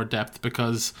that in more depth,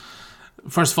 because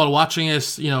first of all, watching it,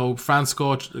 France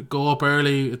go up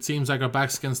early, it seems like our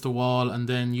back's against the wall, and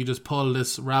then you just pull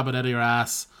this rabbit out of your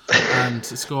ass and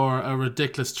score a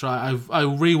ridiculous try. I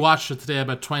rewatched it today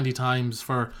about 20 times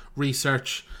for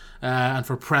research and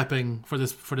for prepping for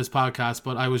this podcast,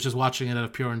 but I was just watching it out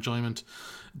of pure enjoyment.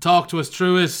 Talk to us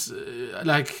through it.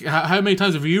 Like, how many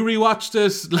times have you rewatched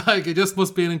it? Like, it just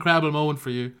must be an incredible moment for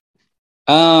you.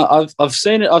 I've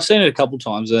seen it a couple of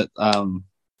times. That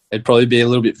it'd probably be a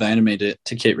little bit vain of me to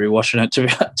keep rewatching it.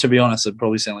 To be honest, I'd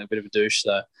probably sound like a bit of a douche.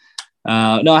 So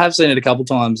no, I have seen it a couple of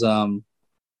times.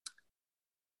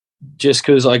 Just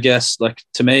because I guess, like,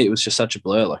 to me, it was just such a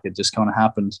blur. Like, it just kind of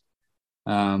happened.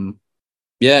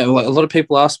 Yeah, like, a lot of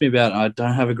people ask me about it, and I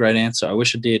don't have a great answer. I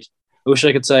wish I did. I wish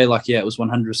I could say, like, yeah, it was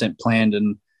 100% planned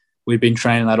and we'd been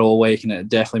training that all week and it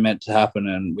definitely meant to happen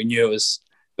and we knew it was,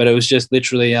 but it was just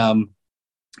literally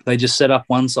they just set up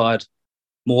one side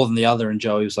more than the other, and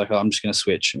Joey was like, oh, I'm just going to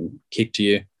switch and kick to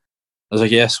you. I was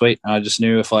like, yeah, sweet. And I just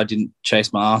knew if I didn't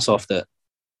chase my ass off that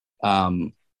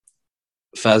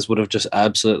Faz would have just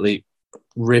absolutely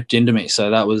ripped into me.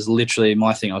 So that was literally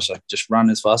my thing. I was like, just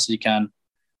run as fast as you can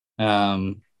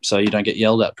so you don't get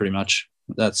yelled at, pretty much.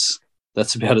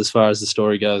 That's about as far as the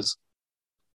story goes.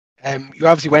 You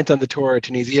obviously went on the tour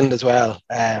to New Zealand as well.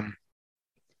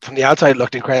 From the outside, it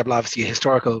looked incredible. Obviously, a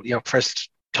historical, first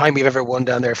time you've ever won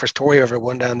down there, first tour you've ever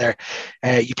won down there.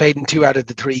 You played in 2 out of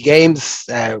the 3 games,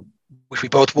 which we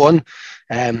both won,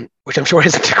 which I'm sure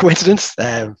isn't a coincidence.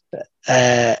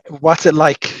 What's it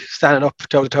like standing up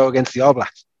toe to toe against the All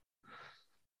Blacks?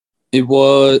 It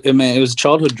was a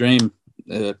childhood dream.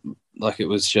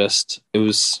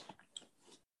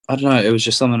 I don't know. It was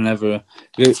just something I never.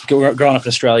 Growing up in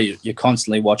Australia, you're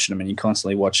constantly watching them, and you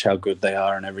constantly watch how good they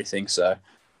are and everything. So,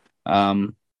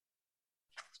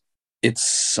 it's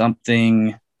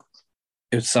something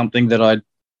that I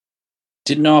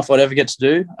didn't know if I'd ever get to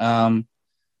do.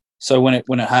 So when it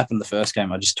happened the first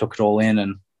game, I just took it all in,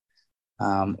 and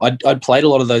I'd played a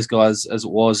lot of those guys as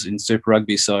it was in Super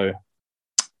Rugby. So,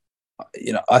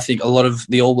 I think a lot of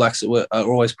the All Blacks are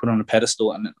always put on a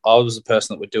pedestal, and I was the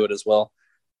person that would do it as well.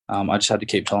 I just had to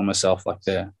keep telling myself, like,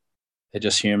 they're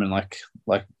just human, like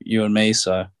you and me.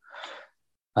 So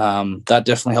that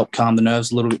definitely helped calm the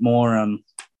nerves a little bit more.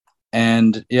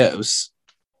 And yeah, it was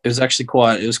actually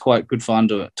quite good fun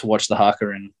to watch the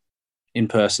haka in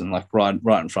person, like right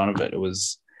in front of it. It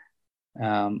was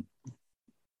I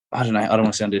don't know. I don't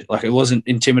want to sound like, it wasn't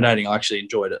intimidating. I actually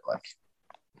enjoyed it. Like,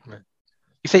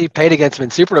 you say you played against them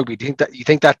in Super Rugby. Do you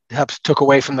think that perhaps took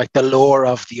away from, like, the lore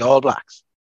of the All Blacks?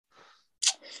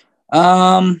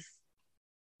 I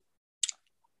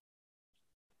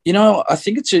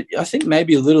think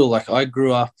maybe a little. Like, I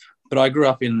grew up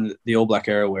in the All Black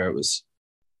era where it was,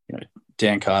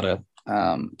 Dan Carter,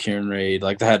 Kieran Reid,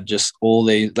 like, they had just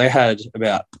they had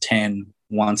about 10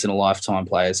 once in a lifetime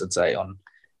players, I'd say,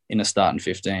 in a starting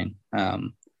 15.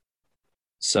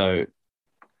 So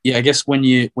yeah, I guess when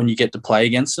you get to play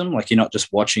against them, like, you're not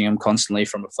just watching them constantly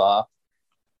from afar.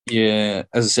 Yeah,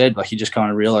 as I said, like, you just kind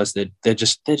of realize that they're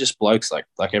just blokes like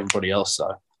everybody else.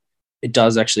 So it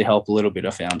does actually help a little bit,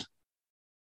 I found.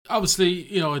 Obviously,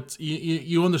 it's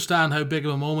you understand how big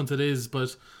of a moment it is,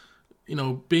 but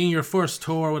being your first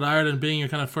tour with Ireland, being your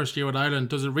kind of first year with Ireland,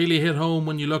 does it really hit home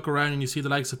when you look around and you see the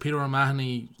likes of Peter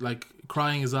O'Mahony, like,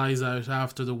 crying his eyes out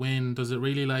after the win? Does it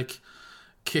really, like,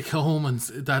 kick home and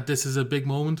that this is a big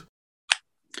moment?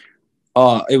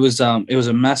 Oh, it was a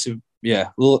massive. Yeah,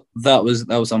 well, that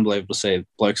was unbelievable to see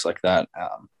blokes like that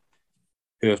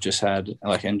who have just had,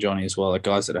 like, and Johnny as well, like,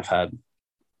 guys that have had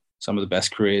some of the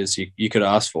best careers you could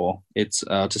ask for. It's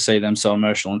to see them so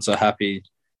emotional and so happy.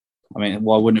 I mean,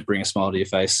 why wouldn't it bring a smile to your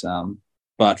face?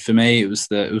 But for me, it was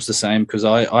the same, because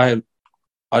I'd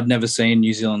never seen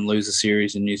New Zealand lose a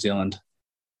series in New Zealand.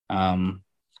 I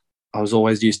was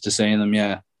always used to seeing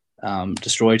them,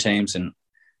 destroy teams and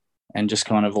just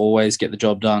kind of always get the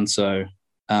job done. So.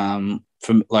 I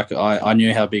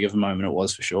knew how big of a moment it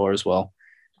was, for sure, as well.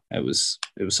 It was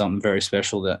something very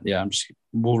special that, yeah,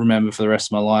 will remember for the rest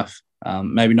of my life.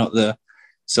 Maybe not the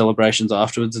celebrations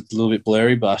afterwards; it's a little bit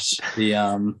blurry, but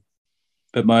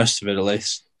most of it, at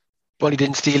least. But he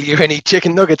didn't steal you any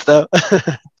chicken nuggets, though.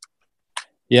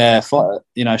 Yeah,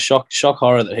 shock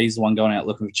horror that he's the one going out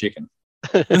looking for chicken.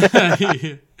 What's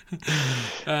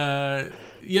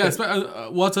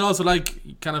it also like?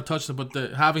 You kind of touched on, but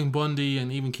having Bundy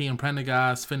and even Cian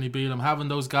Prendergast, Finlay Bealham, having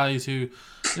those guys who,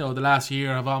 the last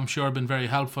year have, I'm sure, been very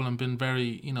helpful and been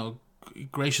very,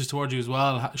 gracious towards you as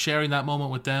well. Sharing that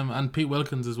moment with them, and Pete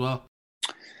Wilkins as well.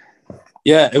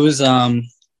 Yeah, it was. It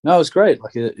was great.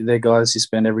 Like they're guys you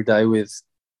spend every day with.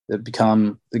 That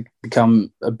become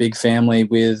a big family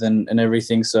with and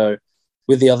everything. So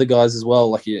with the other guys as well,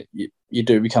 like you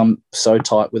do become so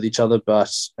tight with each other. But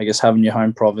I guess having your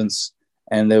home province,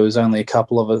 and there was only a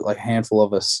couple of us, like a handful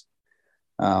of us.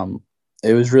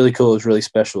 It was really cool. It was really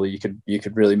special. You could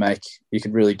really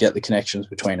get the connections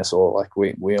between us all. Like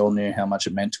we all knew how much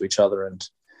it meant to each other, and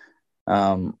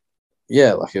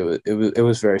it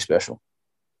was very special.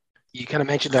 You kind of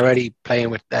mentioned already playing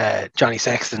with Johnny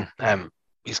Sexton.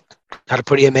 He's had a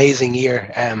pretty amazing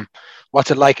year. What's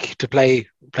it like to play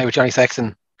with Johnny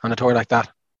Sexton on a tour like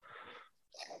that?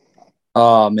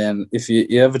 Oh man, if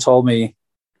you ever told me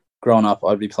growing up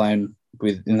I'd be playing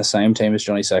in the same team as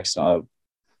Johnny Sexton, I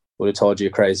would have told you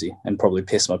you're crazy and probably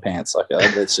pissed my pants. Like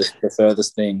that's just the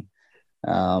furthest thing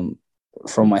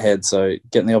from my head. So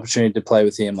getting the opportunity to play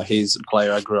with him, like he's a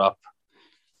player I grew up.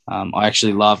 I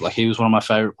actually loved. Like he was one of my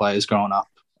favorite players growing up.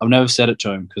 I've never said it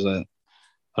to him because I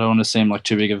don't want to seem like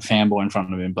too big of a fanboy in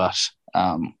front of him, but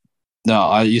no,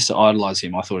 I used to idolize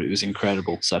him. I thought he was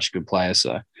incredible, such a good player.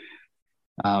 So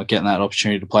getting that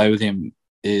opportunity to play with him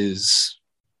is,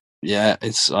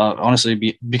 it's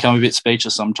honestly become a bit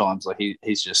speechless sometimes. Like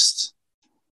he's just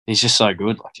so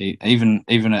good. Like he even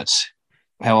at,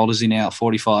 how old is he now?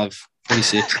 45,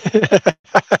 46.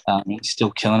 He's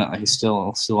still killing it. Like he's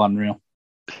still unreal.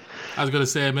 I was going to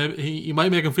say, maybe you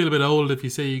might make him feel a bit old if you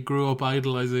say you grew up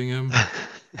idolizing him.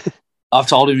 I've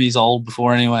told him he's old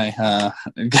before anyway.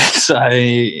 So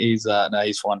he's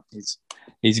fun.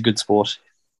 He's a good sport.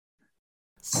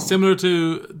 Similar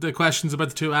to the questions about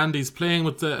the two Andys, playing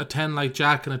with a 10 like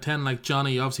Jack and a 10 like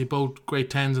Johnny, obviously both great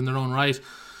 10s in their own right.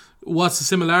 What's the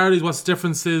similarities? What's the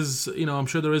differences? I'm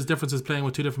sure there is differences playing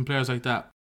with two different players like that.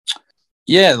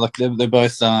 Yeah, like they're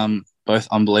both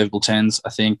unbelievable 10s. I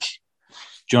think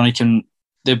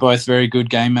they're both very good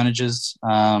game managers.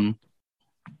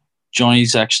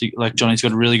 Johnny's got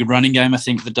a really good running game, I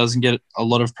think, that doesn't get a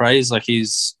lot of praise. Like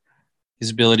his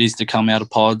abilities to come out of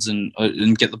pods and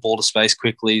get the ball to space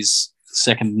quickly is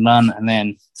second to none. And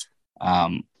then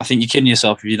I think you're kidding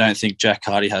yourself if you don't think Jack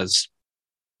Carty has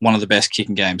one of the best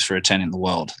kicking games for a 10 in the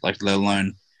world, like let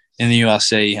alone in the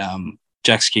URC.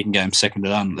 Jack's kicking game second to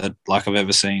none that like I've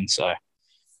ever seen. So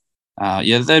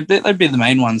they'd be the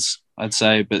main ones, I'd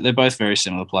say, but they're both very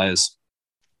similar players.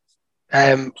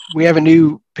 We have a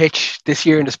new pitch this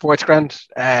year in the Sports Grand.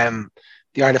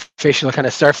 The artificial kind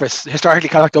of surface. Historically,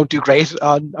 Connacht don't do great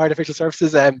on artificial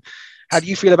surfaces. How do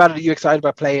you feel about it? Are you excited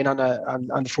about playing on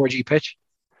the 4G pitch?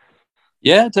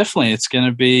 Yeah, definitely. It's going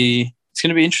to be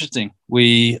interesting.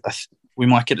 We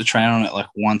might get to train on it like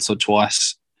once or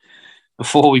twice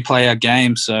before we play our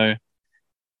game, so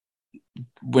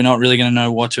we're not really going to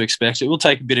know what to expect. It will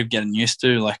take a bit of getting used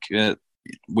to. Like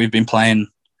we've been playing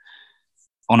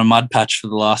on a mud patch for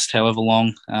the last however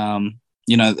long, and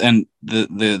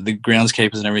the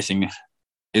groundskeepers and everything.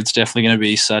 It's definitely going to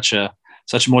be such a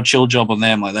more chill job on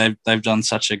them. Like they've done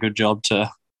such a good job to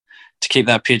keep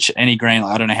that pitch any green.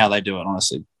 Like, I don't know how they do it,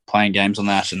 honestly, playing games on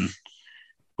that and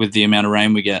with the amount of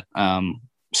rain we get.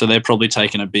 So they're probably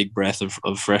taking a big breath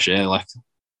of fresh air, like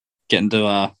getting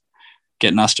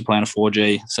us to play on a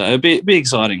 4G. So it'd be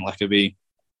exciting. Like it'd be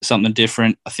something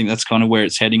different. I think that's kind of where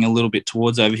it's heading a little bit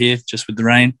towards over here, just with the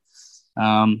rain.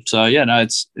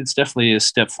 It's definitely a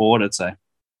step forward, I'd say.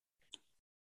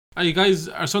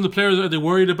 Are some of the players, are they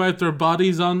worried about their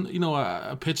bodies on,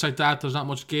 a pitch like that? There's not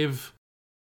much give.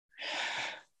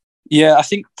 Yeah, I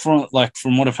think from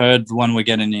what I've heard, the one we're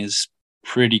getting is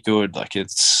pretty good. Like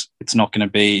it's not going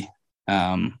to be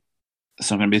the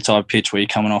type of pitch where you're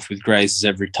coming off with grazes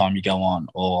every time you go on,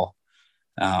 or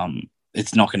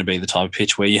it's not going to be the type of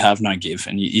pitch where you have no give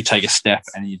and you take a step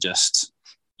and you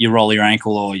roll your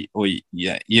ankle or you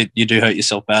do hurt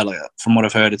yourself badly. From what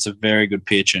I've heard, it's a very good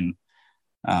pitch, and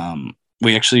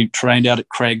we actually trained out at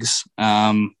Craig's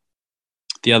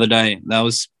the other day. That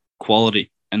was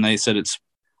quality, and they said it's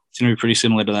going to be pretty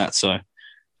similar to that. So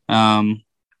I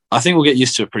think we'll get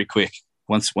used to it pretty quick.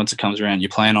 Once it comes around, you're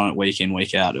playing on it week in,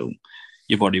 week out,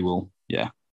 your body will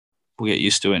get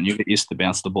used to it, and you'll get used to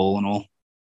bounce the ball and all.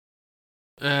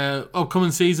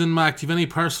 Upcoming season, Mac, do you have any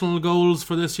personal goals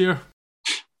for this year?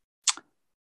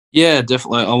 Yeah,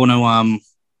 definitely. I want to.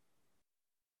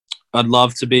 I'd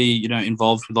love to be,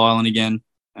 involved with Ireland again.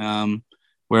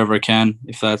 wherever I can.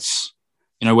 If that's,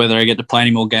 whether I get to play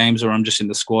any more games or I'm just in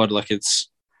the squad, like it's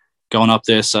going up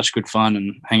there, such good fun,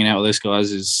 and hanging out with those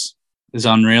guys is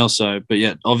unreal. So, but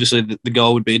yeah, obviously the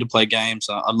goal would be to play games.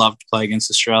 I'd love to play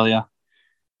against Australia,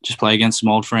 just play against some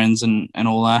old friends and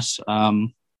all that.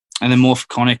 And then more for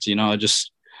Connacht, I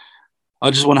just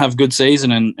want to have a good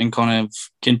season and kind of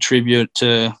contribute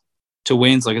to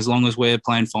wins. Like as long as we're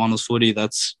playing finals footy,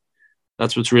 that's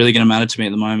what's really going to matter to me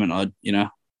at the moment.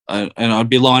 I'd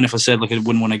be lying if I said like I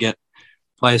wouldn't want to get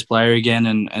player again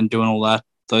and doing all that,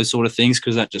 those sort of things,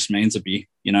 because that just means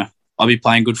I'll be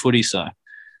playing good footy. So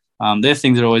they're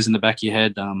things that are always in the back of your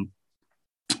head.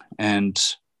 And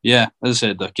yeah, as I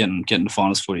said, like getting to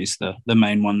finals footy is the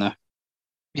main one there.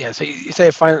 Yeah, so you say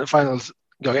finals,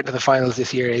 get to the finals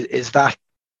this year. Is that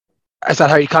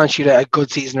how you constitute a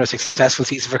good season or a successful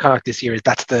season for Connacht this year?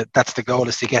 That's the goal,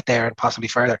 is to get there and possibly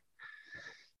further?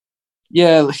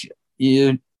 Yeah,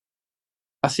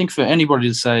 I think for anybody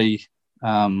to say,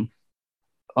 it's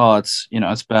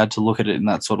bad to look at it in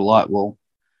that sort of light. Well,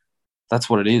 that's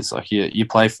what it is. Like you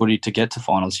play footy to get to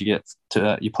finals. You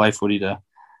play footy to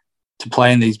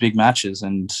play in these big matches,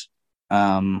 and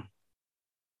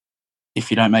if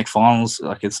you don't make finals,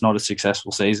 like it's not a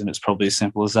successful season. It's probably as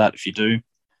simple as that. If you do,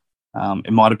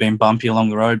 it might have been bumpy along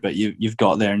the road, but you've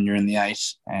got there and you're in the 8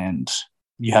 and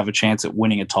you have a chance at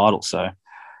winning a title. So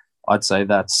I'd say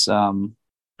that's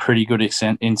pretty good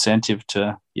incentive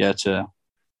to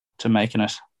making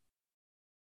it.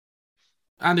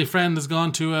 Andy Friend has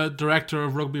gone to a director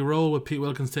of rugby role with Pete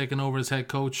Wilkins taking over as head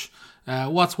coach.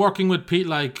 What's working with Pete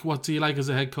like? What's he like as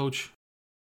a head coach?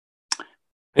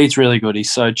 Pete's really good.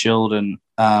 He's so chilled, and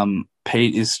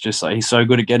Pete is just like, he's so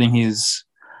good at getting his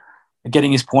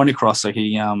point across. Like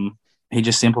he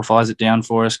just simplifies it down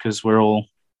for us, because we're all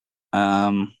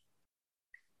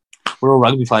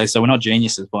rugby players, so we're not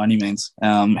geniuses by any means.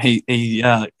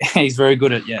 He's very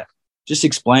good at just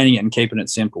explaining it and keeping it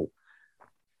simple.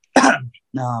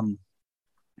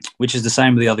 Which is the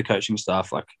same with the other coaching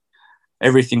staff. Like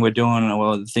everything we're doing,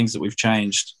 or the things that we've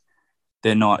changed,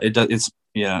 they're not.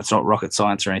 It's not rocket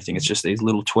science or anything. It's just these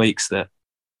little tweaks that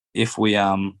if we do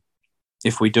them,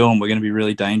 we're going to be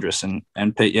really dangerous. And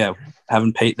Pete,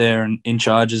 having Pete there and in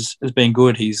charge has been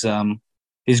good. He's a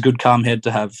good calm head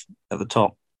to have at the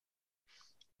top.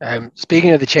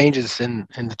 Speaking of the changes in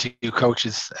the two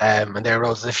coaches and their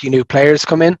roles, a few new players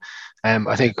come in.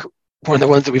 I think one of the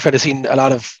ones that we've kind of seen a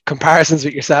lot of comparisons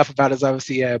with yourself about is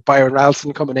obviously Byron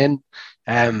Ralston coming in.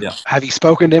 Have you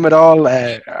spoken to him at all?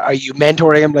 Are you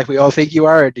mentoring him like we all think you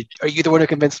are? Or are you the one who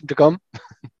convinced him to come?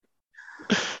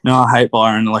 No, I hate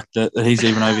Byron. Like that he's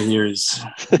even over here is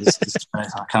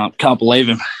I can't believe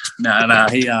him. No,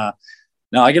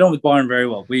 I get on with Byron very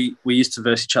well. We used to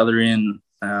verse each other in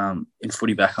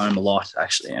footy back home a lot,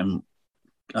 actually, and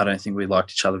I don't think we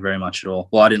liked each other very much at all.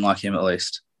 Well, I didn't like him, at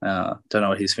least. Don't know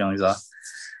what his feelings are.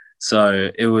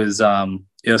 So it was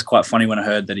quite funny when I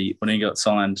heard that when he got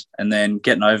signed, and then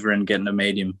getting over and getting to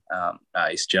meet him.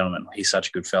 He's a gentleman. He's such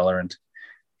a good fella, and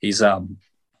he's going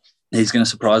to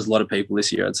surprise a lot of people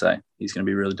this year. I'd say he's going to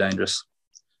be really dangerous.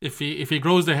 If he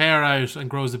grows the hair out and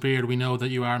grows the beard, we know that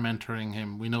you are mentoring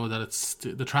him. We know that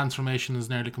the transformation is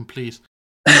nearly complete.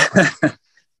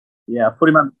 Yeah, I put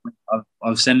him on.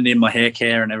 I've sent in my hair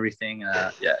care and everything.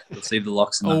 You'll see the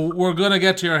locks. We're going to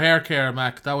get to your hair care,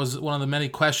 Mac. That was one of the many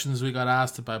questions we got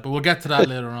asked about, but we'll get to that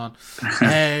later on.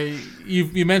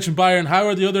 You mentioned Byron. How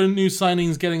are the other new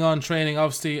signings getting on training?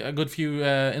 Obviously, a good few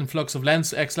influx of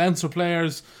ex-Leinster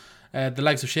players. The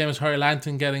likes of Seamus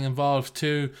Hurley-Langton getting involved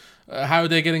too. How are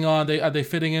they getting on? Are they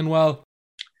fitting in well?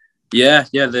 Yeah,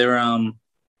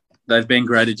 they've been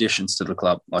great additions to the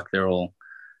club. Like they're all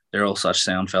such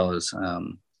sound fellas,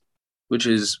 which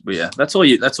is that's all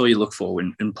you look for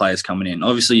in players coming in.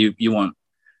 Obviously, you want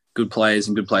good players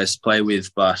and good players to play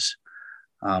with, but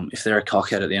if they're a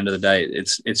cockhead at the end of the day,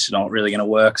 it's not really going to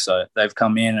work. So they've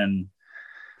come in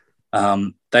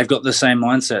and they've got the same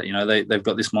mindset. They've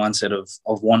got this mindset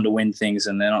of wanting to win things,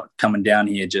 and they're not coming down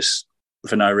here just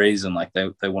for no reason. Like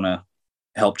they want to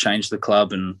help change the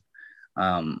club, and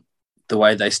the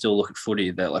way they still look at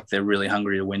footy, they're really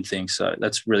hungry to win things. So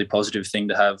that's a really positive thing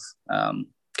to have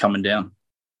coming down.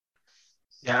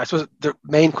 Yeah, I suppose the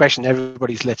main question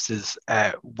everybody's lips is,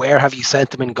 where have you sent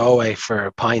them in Galway for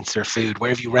pints or food? Where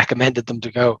have you recommended them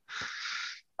to go?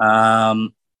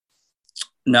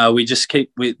 No, we just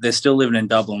they're still living in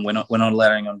Dublin. We're not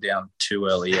letting them down too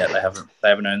early yet. They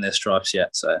haven't earned their stripes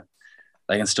yet, so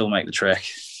they can still make the trek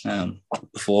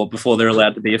before they're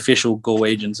allowed to be official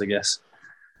Galwegians, I guess.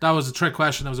 That was a trick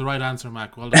question. That was the right answer,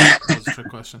 Mac. Well done. That was a trick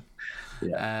question.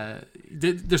 Yeah.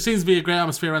 There seems to be a great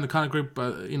atmosphere around the Connacht group,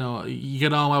 but you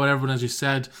get on well with everyone, as you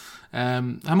said. How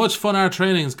much fun are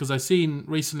trainings? Because I've seen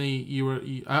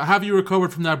recently have you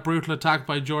recovered from that brutal attack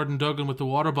by Jordan Duggan with the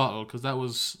water bottle? Because that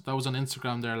was on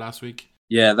Instagram there last week.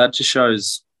 Yeah, that just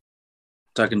shows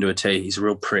Duggan to a T. He's a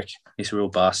real prick. He's a real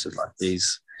bastard. Like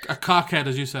he's a cockhead,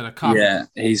 as you said. A cockhead.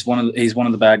 Yeah, he's one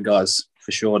of the bad guys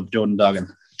for sure. Jordan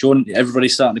Duggan.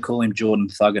 Everybody's starting to call him Jordan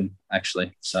Thuggin,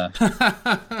 actually. So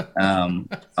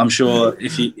I'm sure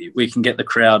if we can get the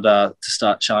crowd to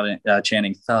start chanting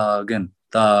Thuggin,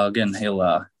 Thuggin,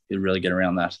 he'll really get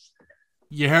around that.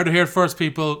 You heard it here first,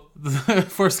 people. The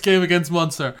first game against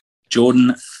Munster.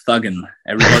 Jordan Thuggin.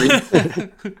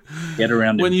 Everybody get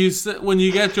around him. When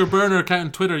you get your burner account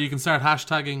on Twitter, you can start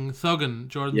hashtagging Thuggin,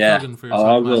 Jordan Thuggin for yourself.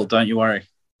 I will. Don't you worry.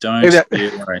 Don't you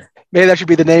worry. Maybe that should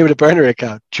be the name of the burner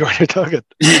account, Jordan Duggan.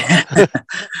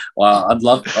 Wow, I would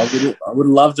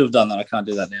love to have done that. I can't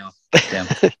do that now. Damn.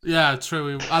 Yeah,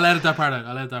 true. I'll edit that part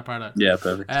out. Yeah,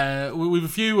 perfect. We've a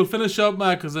few. We'll finish up,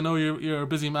 Matt, because I know you're a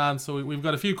busy man. So we've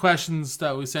got a few questions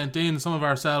that we sent in, some of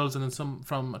ourselves, and then some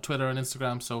from Twitter and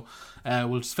Instagram. So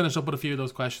we'll just finish up with a few of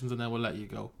those questions, and then we'll let you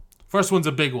go. First one's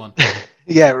a big one.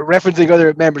 Yeah, referencing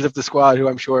other members of the squad who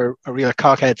I'm sure are real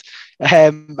cockheads.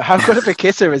 How good of a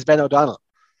kisser is Ben O'Donnell?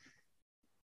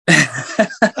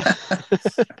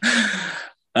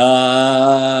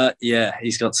 Yeah,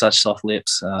 he's got such soft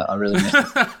lips. I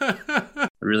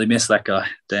really miss that guy.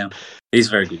 Damn, he's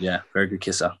very good. Yeah, very good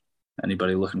kisser.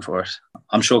 Anybody looking for it?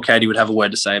 I'm sure Katie would have a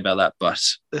word to say about that. But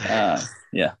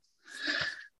yeah,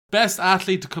 best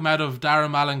athlete to come out of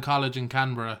Darramallin College in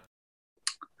Canberra.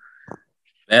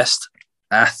 Best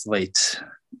athlete.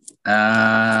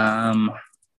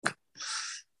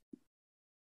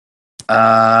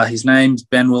 His name's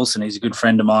Ben Wilson. He's a good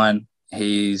friend of mine.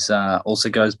 He's also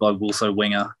goes by Wilso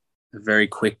Winger. Very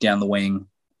quick down the wing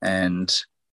and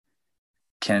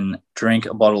can drink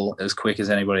a bottle as quick as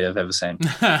anybody I've ever seen.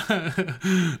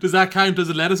 Does that count as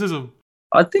athleticism?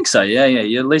 I think so. Yeah.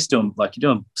 You're at least doing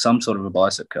some sort of a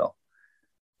bicep curl.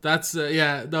 That's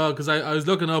because I was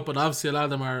looking up, and obviously a lot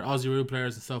of them are Aussie Roo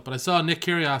players and stuff. But I saw Nick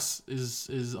Kyrgios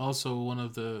is also one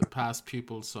of the past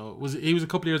pupils. So he was a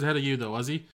couple of years ahead of you, though, was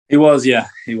he? He was, yeah.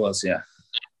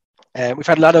 We've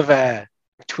had a lot of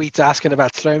tweets asking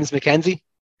about Slurms McKenzie.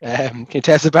 Can you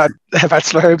tell us about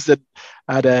Slurms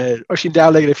and Oisin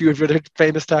Dowling and a few of your other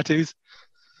famous tattoos?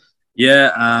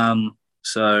 Yeah.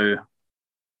 So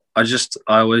I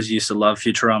always used to love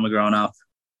Futurama growing up,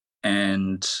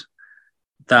 and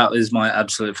that is my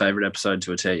absolute favorite episode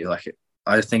to a T. Like,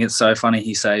 I think it's so funny.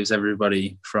 He saves the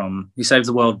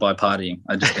world by partying.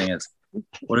 I just think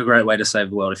what a great way to save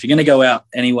the world. If you're going to go out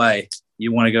anyway,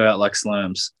 you want to go out like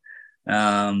Slurms.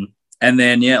 And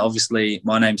then, yeah, obviously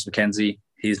my name's Mackenzie.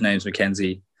 His name's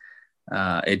Mackenzie.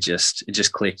 It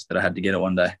just clicked that I had to get it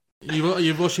one day.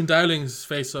 You've Oisin Dowling's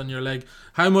face on your leg.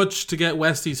 How much to get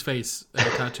Westy's face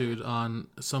tattooed on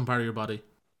some part of your body?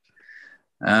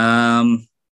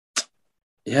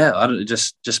 Yeah, I don't,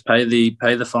 just pay the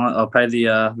fine. I'll pay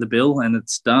the bill, and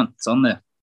it's done. It's on there.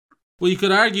 Well, you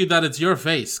could argue that it's your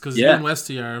face because you and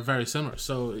Westy are very similar.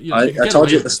 So I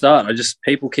told you at the start.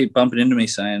 People keep bumping into me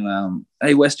saying,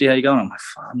 "Hey, Westy, how you going?" I'm like,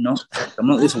 I'm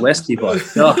not this Westy boy.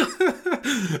 Love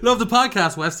the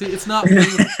podcast, Westy. It's not me.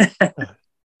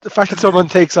 The fact that someone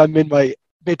thinks I'm in my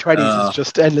mid-20s is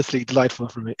just endlessly delightful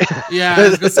for me. Yeah, I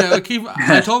was gonna say,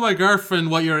 I told my girlfriend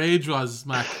what your age was,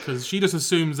 Mac, because she just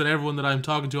assumes that everyone that I'm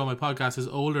talking to on my podcast is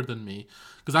older than me.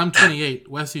 Because I'm 28,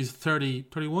 Westy's 30,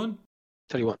 31?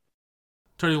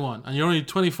 31, and you're only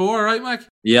 24, right, Mac?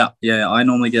 Yeah. I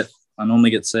normally get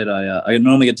said I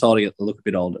normally get told to look a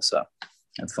bit older, so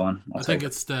that's fine. I think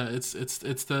it's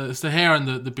the hair and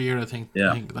the beard. I think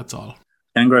that's all.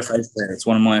 Can grow face hair. It's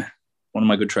one of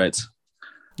my good traits.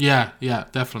 Yeah,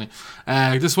 definitely.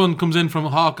 This one comes in from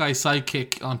Hawkeye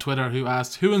Sidekick on Twitter, who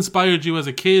asked, who inspired you as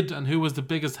a kid and who was the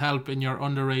biggest help in your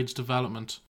underage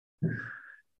development?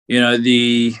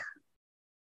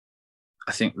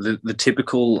 I think the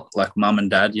typical, like, mum and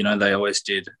dad, they always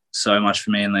did so much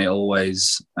for me, and they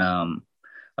always,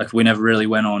 we never really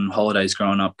went on holidays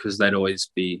growing up because they'd always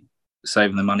be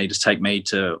saving the money to take me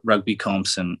to rugby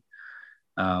comps and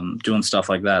doing stuff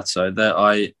like that. So that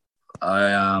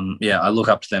I look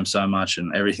up to them so much,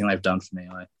 and everything they've done for me,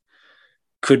 I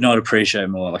could not appreciate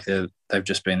more. Like, they've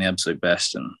just been the absolute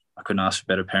best, and I couldn't ask for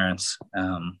better parents.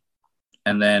 And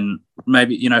then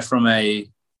maybe, from a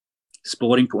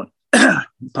sporting point,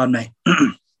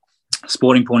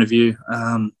 sporting point of view,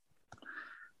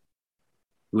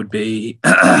 would be,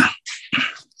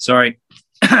 sorry,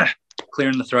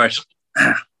 clearing the throat.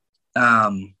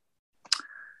 I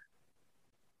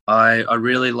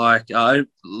really I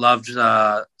loved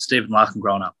Stephen Larkham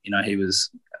growing up. You know, he was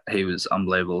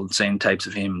unbelievable. Seeing tapes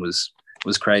of him was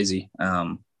crazy.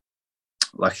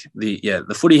 Like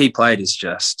the footy he played is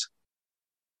just,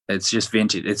 it's just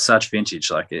vintage. It's such vintage.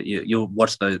 Like you'll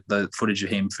watch the footage of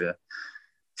him for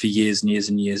years and years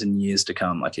and years and years to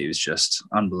come. Like he was just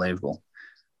unbelievable.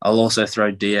 I'll also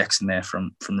throw DX in there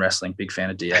from wrestling. Big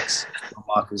fan of DX.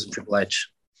 Michaels and Triple H.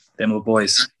 Them were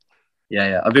boys.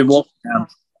 Yeah. I've been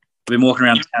walking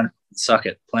around town. Suck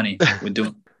it, plenty. We're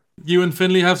doing. You and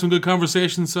Finley have some good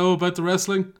conversations about the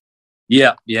wrestling.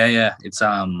 Yeah. It's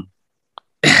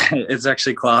it's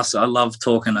actually class. I love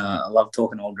talking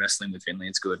old wrestling with Finley.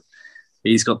 It's good.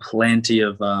 He's got plenty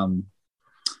of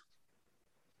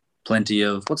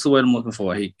what's the word I'm looking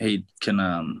for? He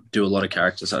can do a lot of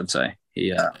characters, I'd say.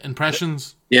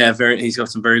 Impressions. Yeah, he's got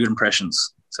some very good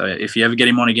impressions. So if you ever get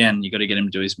him on again, you got to get him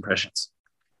to do his impressions.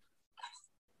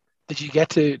 Did you get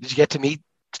to meet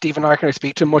Stephen Larkin or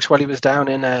speak to him much while he was down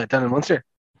in Munster?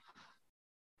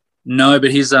 No,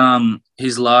 but his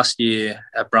last year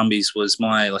at Brumbies was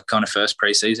my kind of first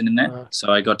pre-season in there.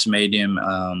 So I got to meet him.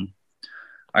 I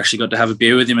actually got to have a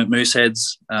beer with him at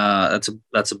Mooseheads. That's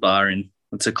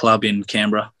a club in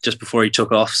Canberra just before he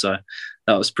took off. So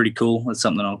that was pretty cool. It's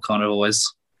something I'll kind of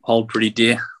always hold pretty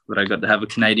dear. But I got to have a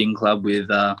Canadian club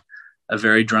with a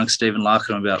very drunk Stephen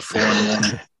Larkin about 4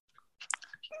 a.m.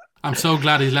 I'm so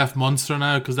glad he left Munster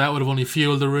now, because that would have only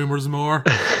fueled the rumours more.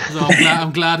 So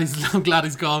I'm glad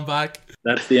he's gone back.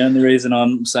 That's the only reason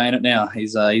I'm saying it now.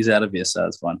 He's out of here, so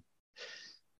it's fun.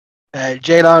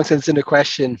 Jay Long sends in a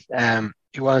question.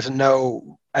 He wanted to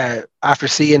know, after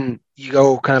seeing you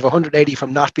go kind of 180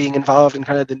 from not being involved in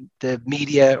kind of the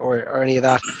media or any of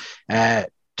that,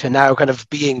 to now kind of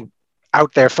being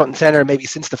out there front and center, maybe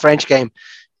since the French game,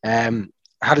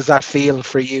 how does that feel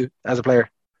for you as a player?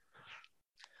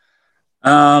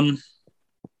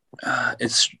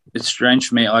 It's strange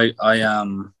for me. I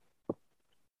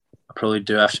probably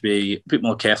do have to be a bit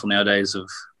more careful nowadays of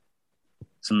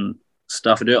some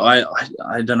stuff I do.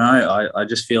 I don't know. I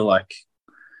just feel like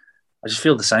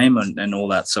the same and all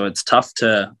that. So it's tough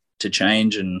to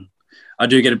change. And I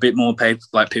do get a bit more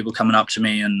people coming up to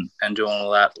me and doing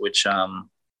all that, which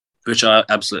I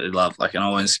absolutely love. Like, and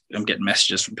I'm getting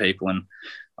messages from people, and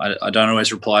I don't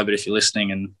always reply, but if you're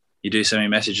listening and you do send me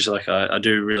messages, like I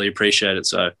do really appreciate it.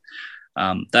 So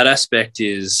that aspect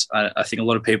is, I think a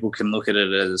lot of people can look at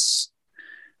it as,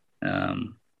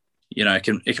 it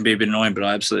can be a bit annoying, but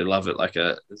I absolutely love it. Like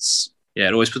it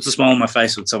always puts a smile on my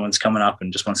face when someone's coming up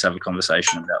and just wants to have a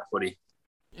conversation about footy.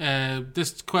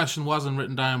 This question wasn't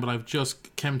written down, but I've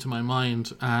just came to my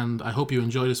mind, and I hope you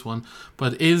enjoy this one.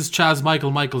 But is Chaz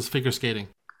Michaels figure skating?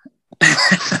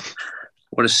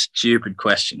 What a stupid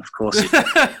question. Of course it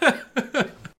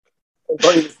is.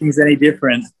 Nobody thinks any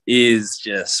different is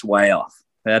just way off.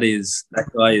 He's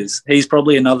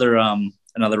probably another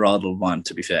idol of mine,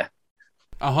 to be fair.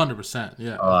 100%,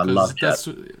 yeah. Oh, I love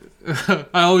that.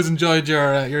 I always enjoyed your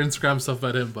Instagram stuff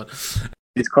about him, but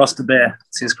it's cross to bear.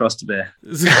 It's his cross to bear.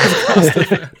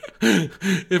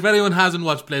 If anyone hasn't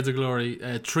watched Blades of Glory,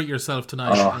 treat yourself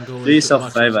tonight and go. Do yourself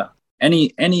a favour.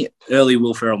 Any early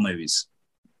Will Ferrell movies?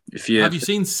 Have you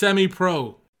seen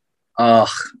Semi-Pro?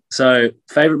 So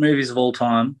favourite movies of all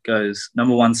time goes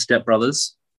number 1, Step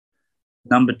Brothers.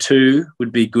 Number 2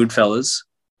 would be Goodfellas.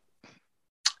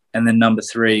 And then number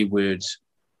 3 would,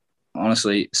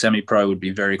 honestly, Semi-Pro would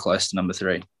be very close to number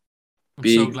 3. I'm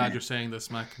so glad you're saying this,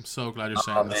 Mac. I'm so glad you're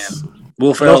saying this.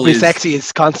 Will Ferrell Love Me Sexy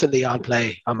is constantly on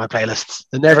play on my playlists.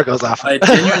 It never goes off. I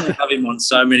genuinely have him on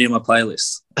so many of my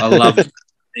playlists. I love him.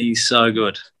 He's so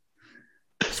good.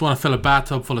 Just want to fill a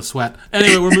bathtub full of sweat.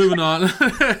 Anyway, we're moving on.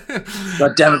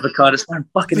 God damn it, Bacardus. I'm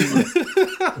fucking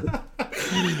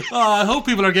I hope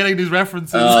people are getting these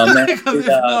references. Oh, man. It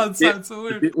sounds so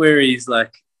weird. The bit where he's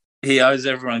like, he owes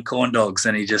everyone corn dogs,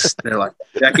 and they're like,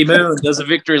 Jackie Moon does a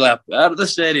victory lap out of the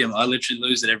stadium. I literally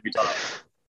lose it every time.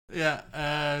 Yeah.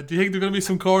 Do you think there are going to be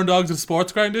some corn dogs at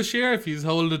Sports Ground this year if he's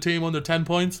holding the team under 10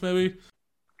 points, maybe?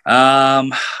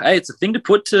 Hey, it's a thing to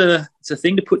put to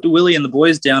Willie and the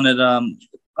boys down at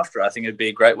after. I think it'd be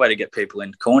a great way to get people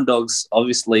in. Corn dogs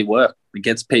obviously work. It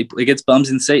gets bums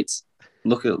in seats.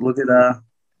 Look at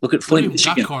Flint,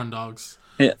 Michigan. Corn dogs.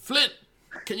 Yeah. Flint,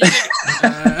 can you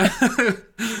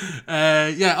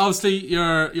get obviously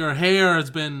your hair has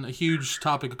been a huge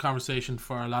topic of conversation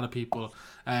for a lot of people.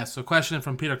 So a question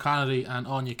from Peter Connolly and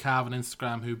Anya Cav on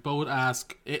Instagram, who both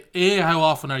ask, A, how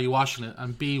often are you washing it?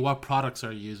 And B, what products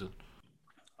are you using?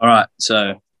 All right,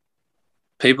 so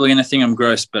people are going to think I'm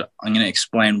gross, but I'm going to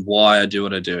explain why I do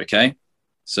what I do, okay?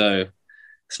 So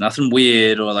It's nothing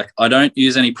weird, or like I don't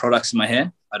use any products in my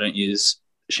hair. I don't use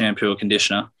shampoo or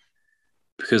conditioner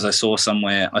because I saw on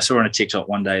a TikTok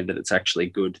one day that it's actually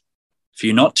good for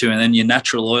you not to, and then your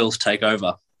natural oils take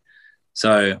over.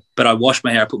 So, but I wash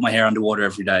my hair, I put my hair under water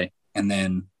every day, and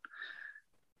then,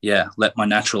 let my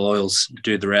natural oils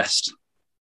do the rest.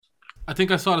 I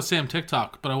think I saw the same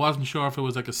TikTok, but I wasn't sure if it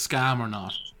was like a scam or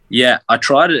not. Yeah, I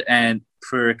tried it, and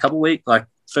for a couple of weeks, like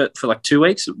for like 2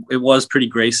 weeks, it was pretty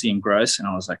greasy and gross, and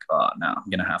I was like, oh no, I'm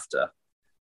gonna have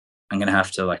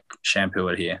to like shampoo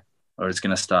it here, or it's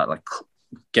gonna start like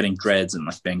getting dreads and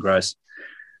like being gross,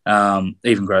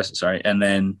 even grosser. Sorry, and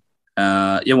then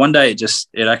one day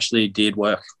it actually did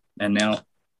work, and now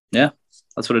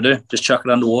that's what I do. Just chuck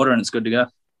it underwater, and it's good to go.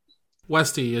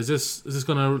 Westy, is this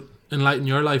gonna enlighten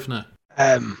your life now?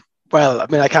 Well, I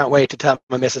mean, I can't wait to tell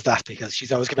my missus that, because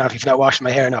she's always going to have me for not washing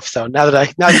my hair enough. So now that I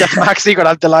get the Mac secret,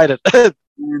 I'm delighted.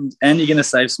 and you're going to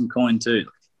save some coin too.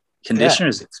 Conditioner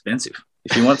is expensive.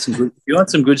 If you want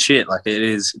some good shit, like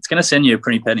it's going to send you a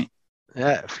pretty penny.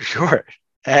 Yeah, for sure.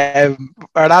 Our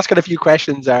last kind of few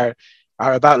questions are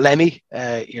about Lemmy,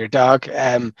 your dog.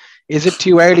 Is it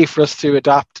too early for us to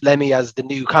adopt Lemmy as the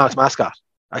new Connacht mascot?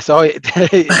 I saw it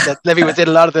that Lemmy was in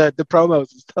a lot of the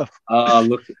promos and stuff. Oh,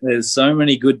 look, there's so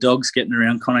many good dogs getting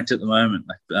around Connacht at the moment.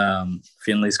 Like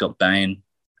Finley's got Bane,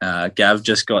 Gav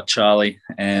just got Charlie,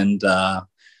 and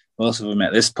who else have we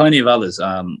met? There's plenty of others.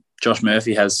 Josh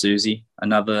Murphy has Susie,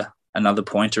 another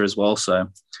pointer as well. So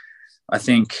I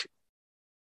think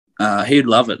he'd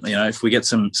love it. You know, if we get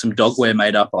some dog wear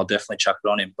made up, I'll definitely chuck it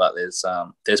on him. But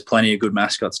there's plenty of good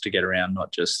mascots to get around,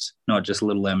 not just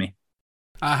little Lemmy.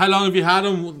 How long have you had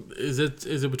him? Is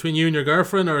it between you and your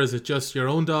girlfriend, or is it just your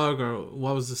own dog, or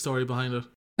what was the story behind it?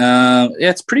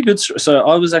 It's pretty good. So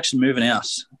I was actually moving out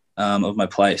of my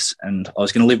place, and I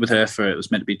was going to live with her it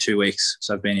was meant to be 2 weeks.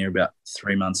 So I've been here about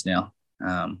 3 months now.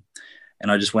 And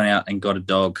I just went out and got a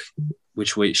dog,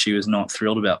 which she was not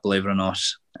thrilled about, believe it or not.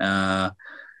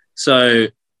 So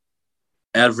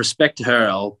out of respect to her,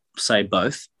 I'll say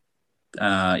both,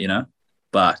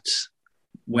 but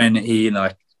when he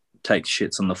takes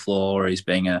shits on the floor, or he's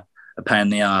being a pain in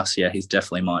the ass, he's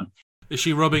definitely mine. Is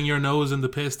she rubbing your nose in the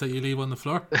piss that you leave on the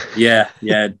floor? Yeah.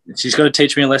 She's got to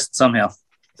teach me a lesson somehow.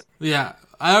 Yeah,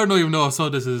 I don't even know if so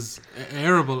this is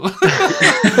airable.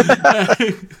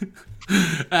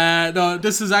 No,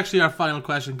 this is actually our final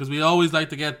question, because we always like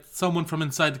to get someone from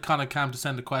inside the Connacht camp to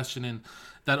send a question in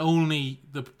that only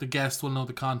the guest will know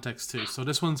the context to. So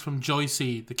this one's from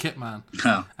Joycey, the kit man.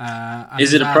 Oh.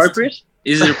 Is it appropriate?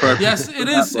 Is it appropriate? Yes, it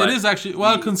is. It is actually.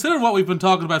 Well, considering what we've been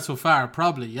talking about so far,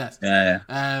 probably yes.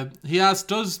 Yeah. He asked,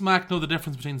 "Does Mac know the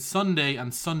difference between Sunday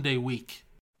and Sunday week?"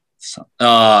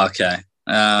 Oh, okay.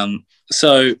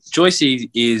 So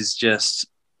Joycey is just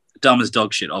dumb as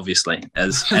dog shit, obviously,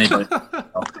 as anybody.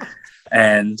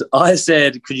 And I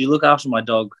said, "Could you look after my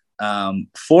dog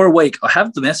for a week?" I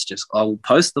have the messages. I will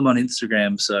post them on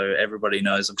Instagram so everybody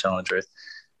knows I'm telling the truth.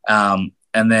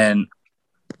 And then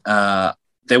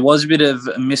there was a bit of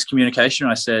miscommunication.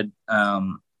 I said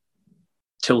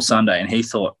till Sunday, and he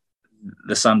thought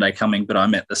the Sunday coming, but I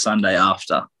meant the Sunday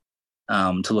after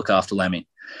to look after Lemmy.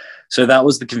 So that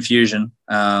was the confusion.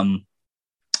 And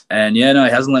he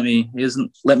hasn't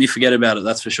let me forget about it.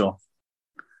 That's for sure.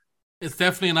 It's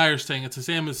definitely an Irish thing. It's the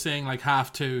same as saying like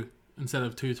 2:30 instead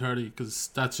of 2:30, because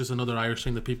that's just another Irish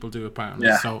thing that people do apparently.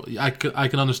 Yeah. So I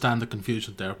can understand the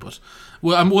confusion there, but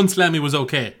once Lemmy was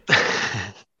okay.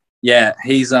 Yeah,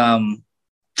 he's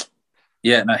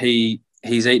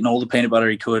he's eaten all the peanut butter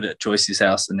he could at Joyce's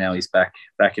house, and now he's back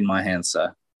in my hands.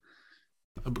 So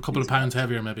a couple of pounds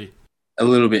heavier, maybe. A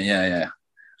little bit, yeah.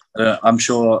 I'm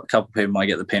sure a couple of people might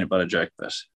get the peanut butter joke,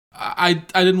 but I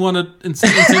didn't want to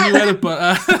insinuate it, but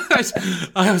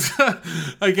I was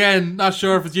again not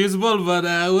sure if it's usable, but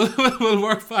we'll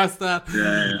work past that.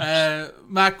 Yeah.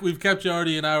 Mac, we've kept you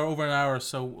already over an hour,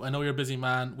 so I know you're a busy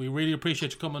man. We really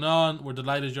appreciate you coming on. We're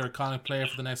delighted you're a Connacht player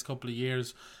for the next couple of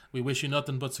years. We wish you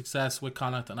nothing but success with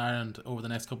Connacht and Ireland over the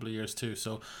next couple of years too.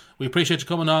 So we appreciate you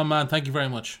coming on, man. Thank you very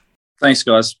much. Thanks,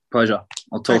 guys. Pleasure.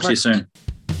 I'll talk to you soon.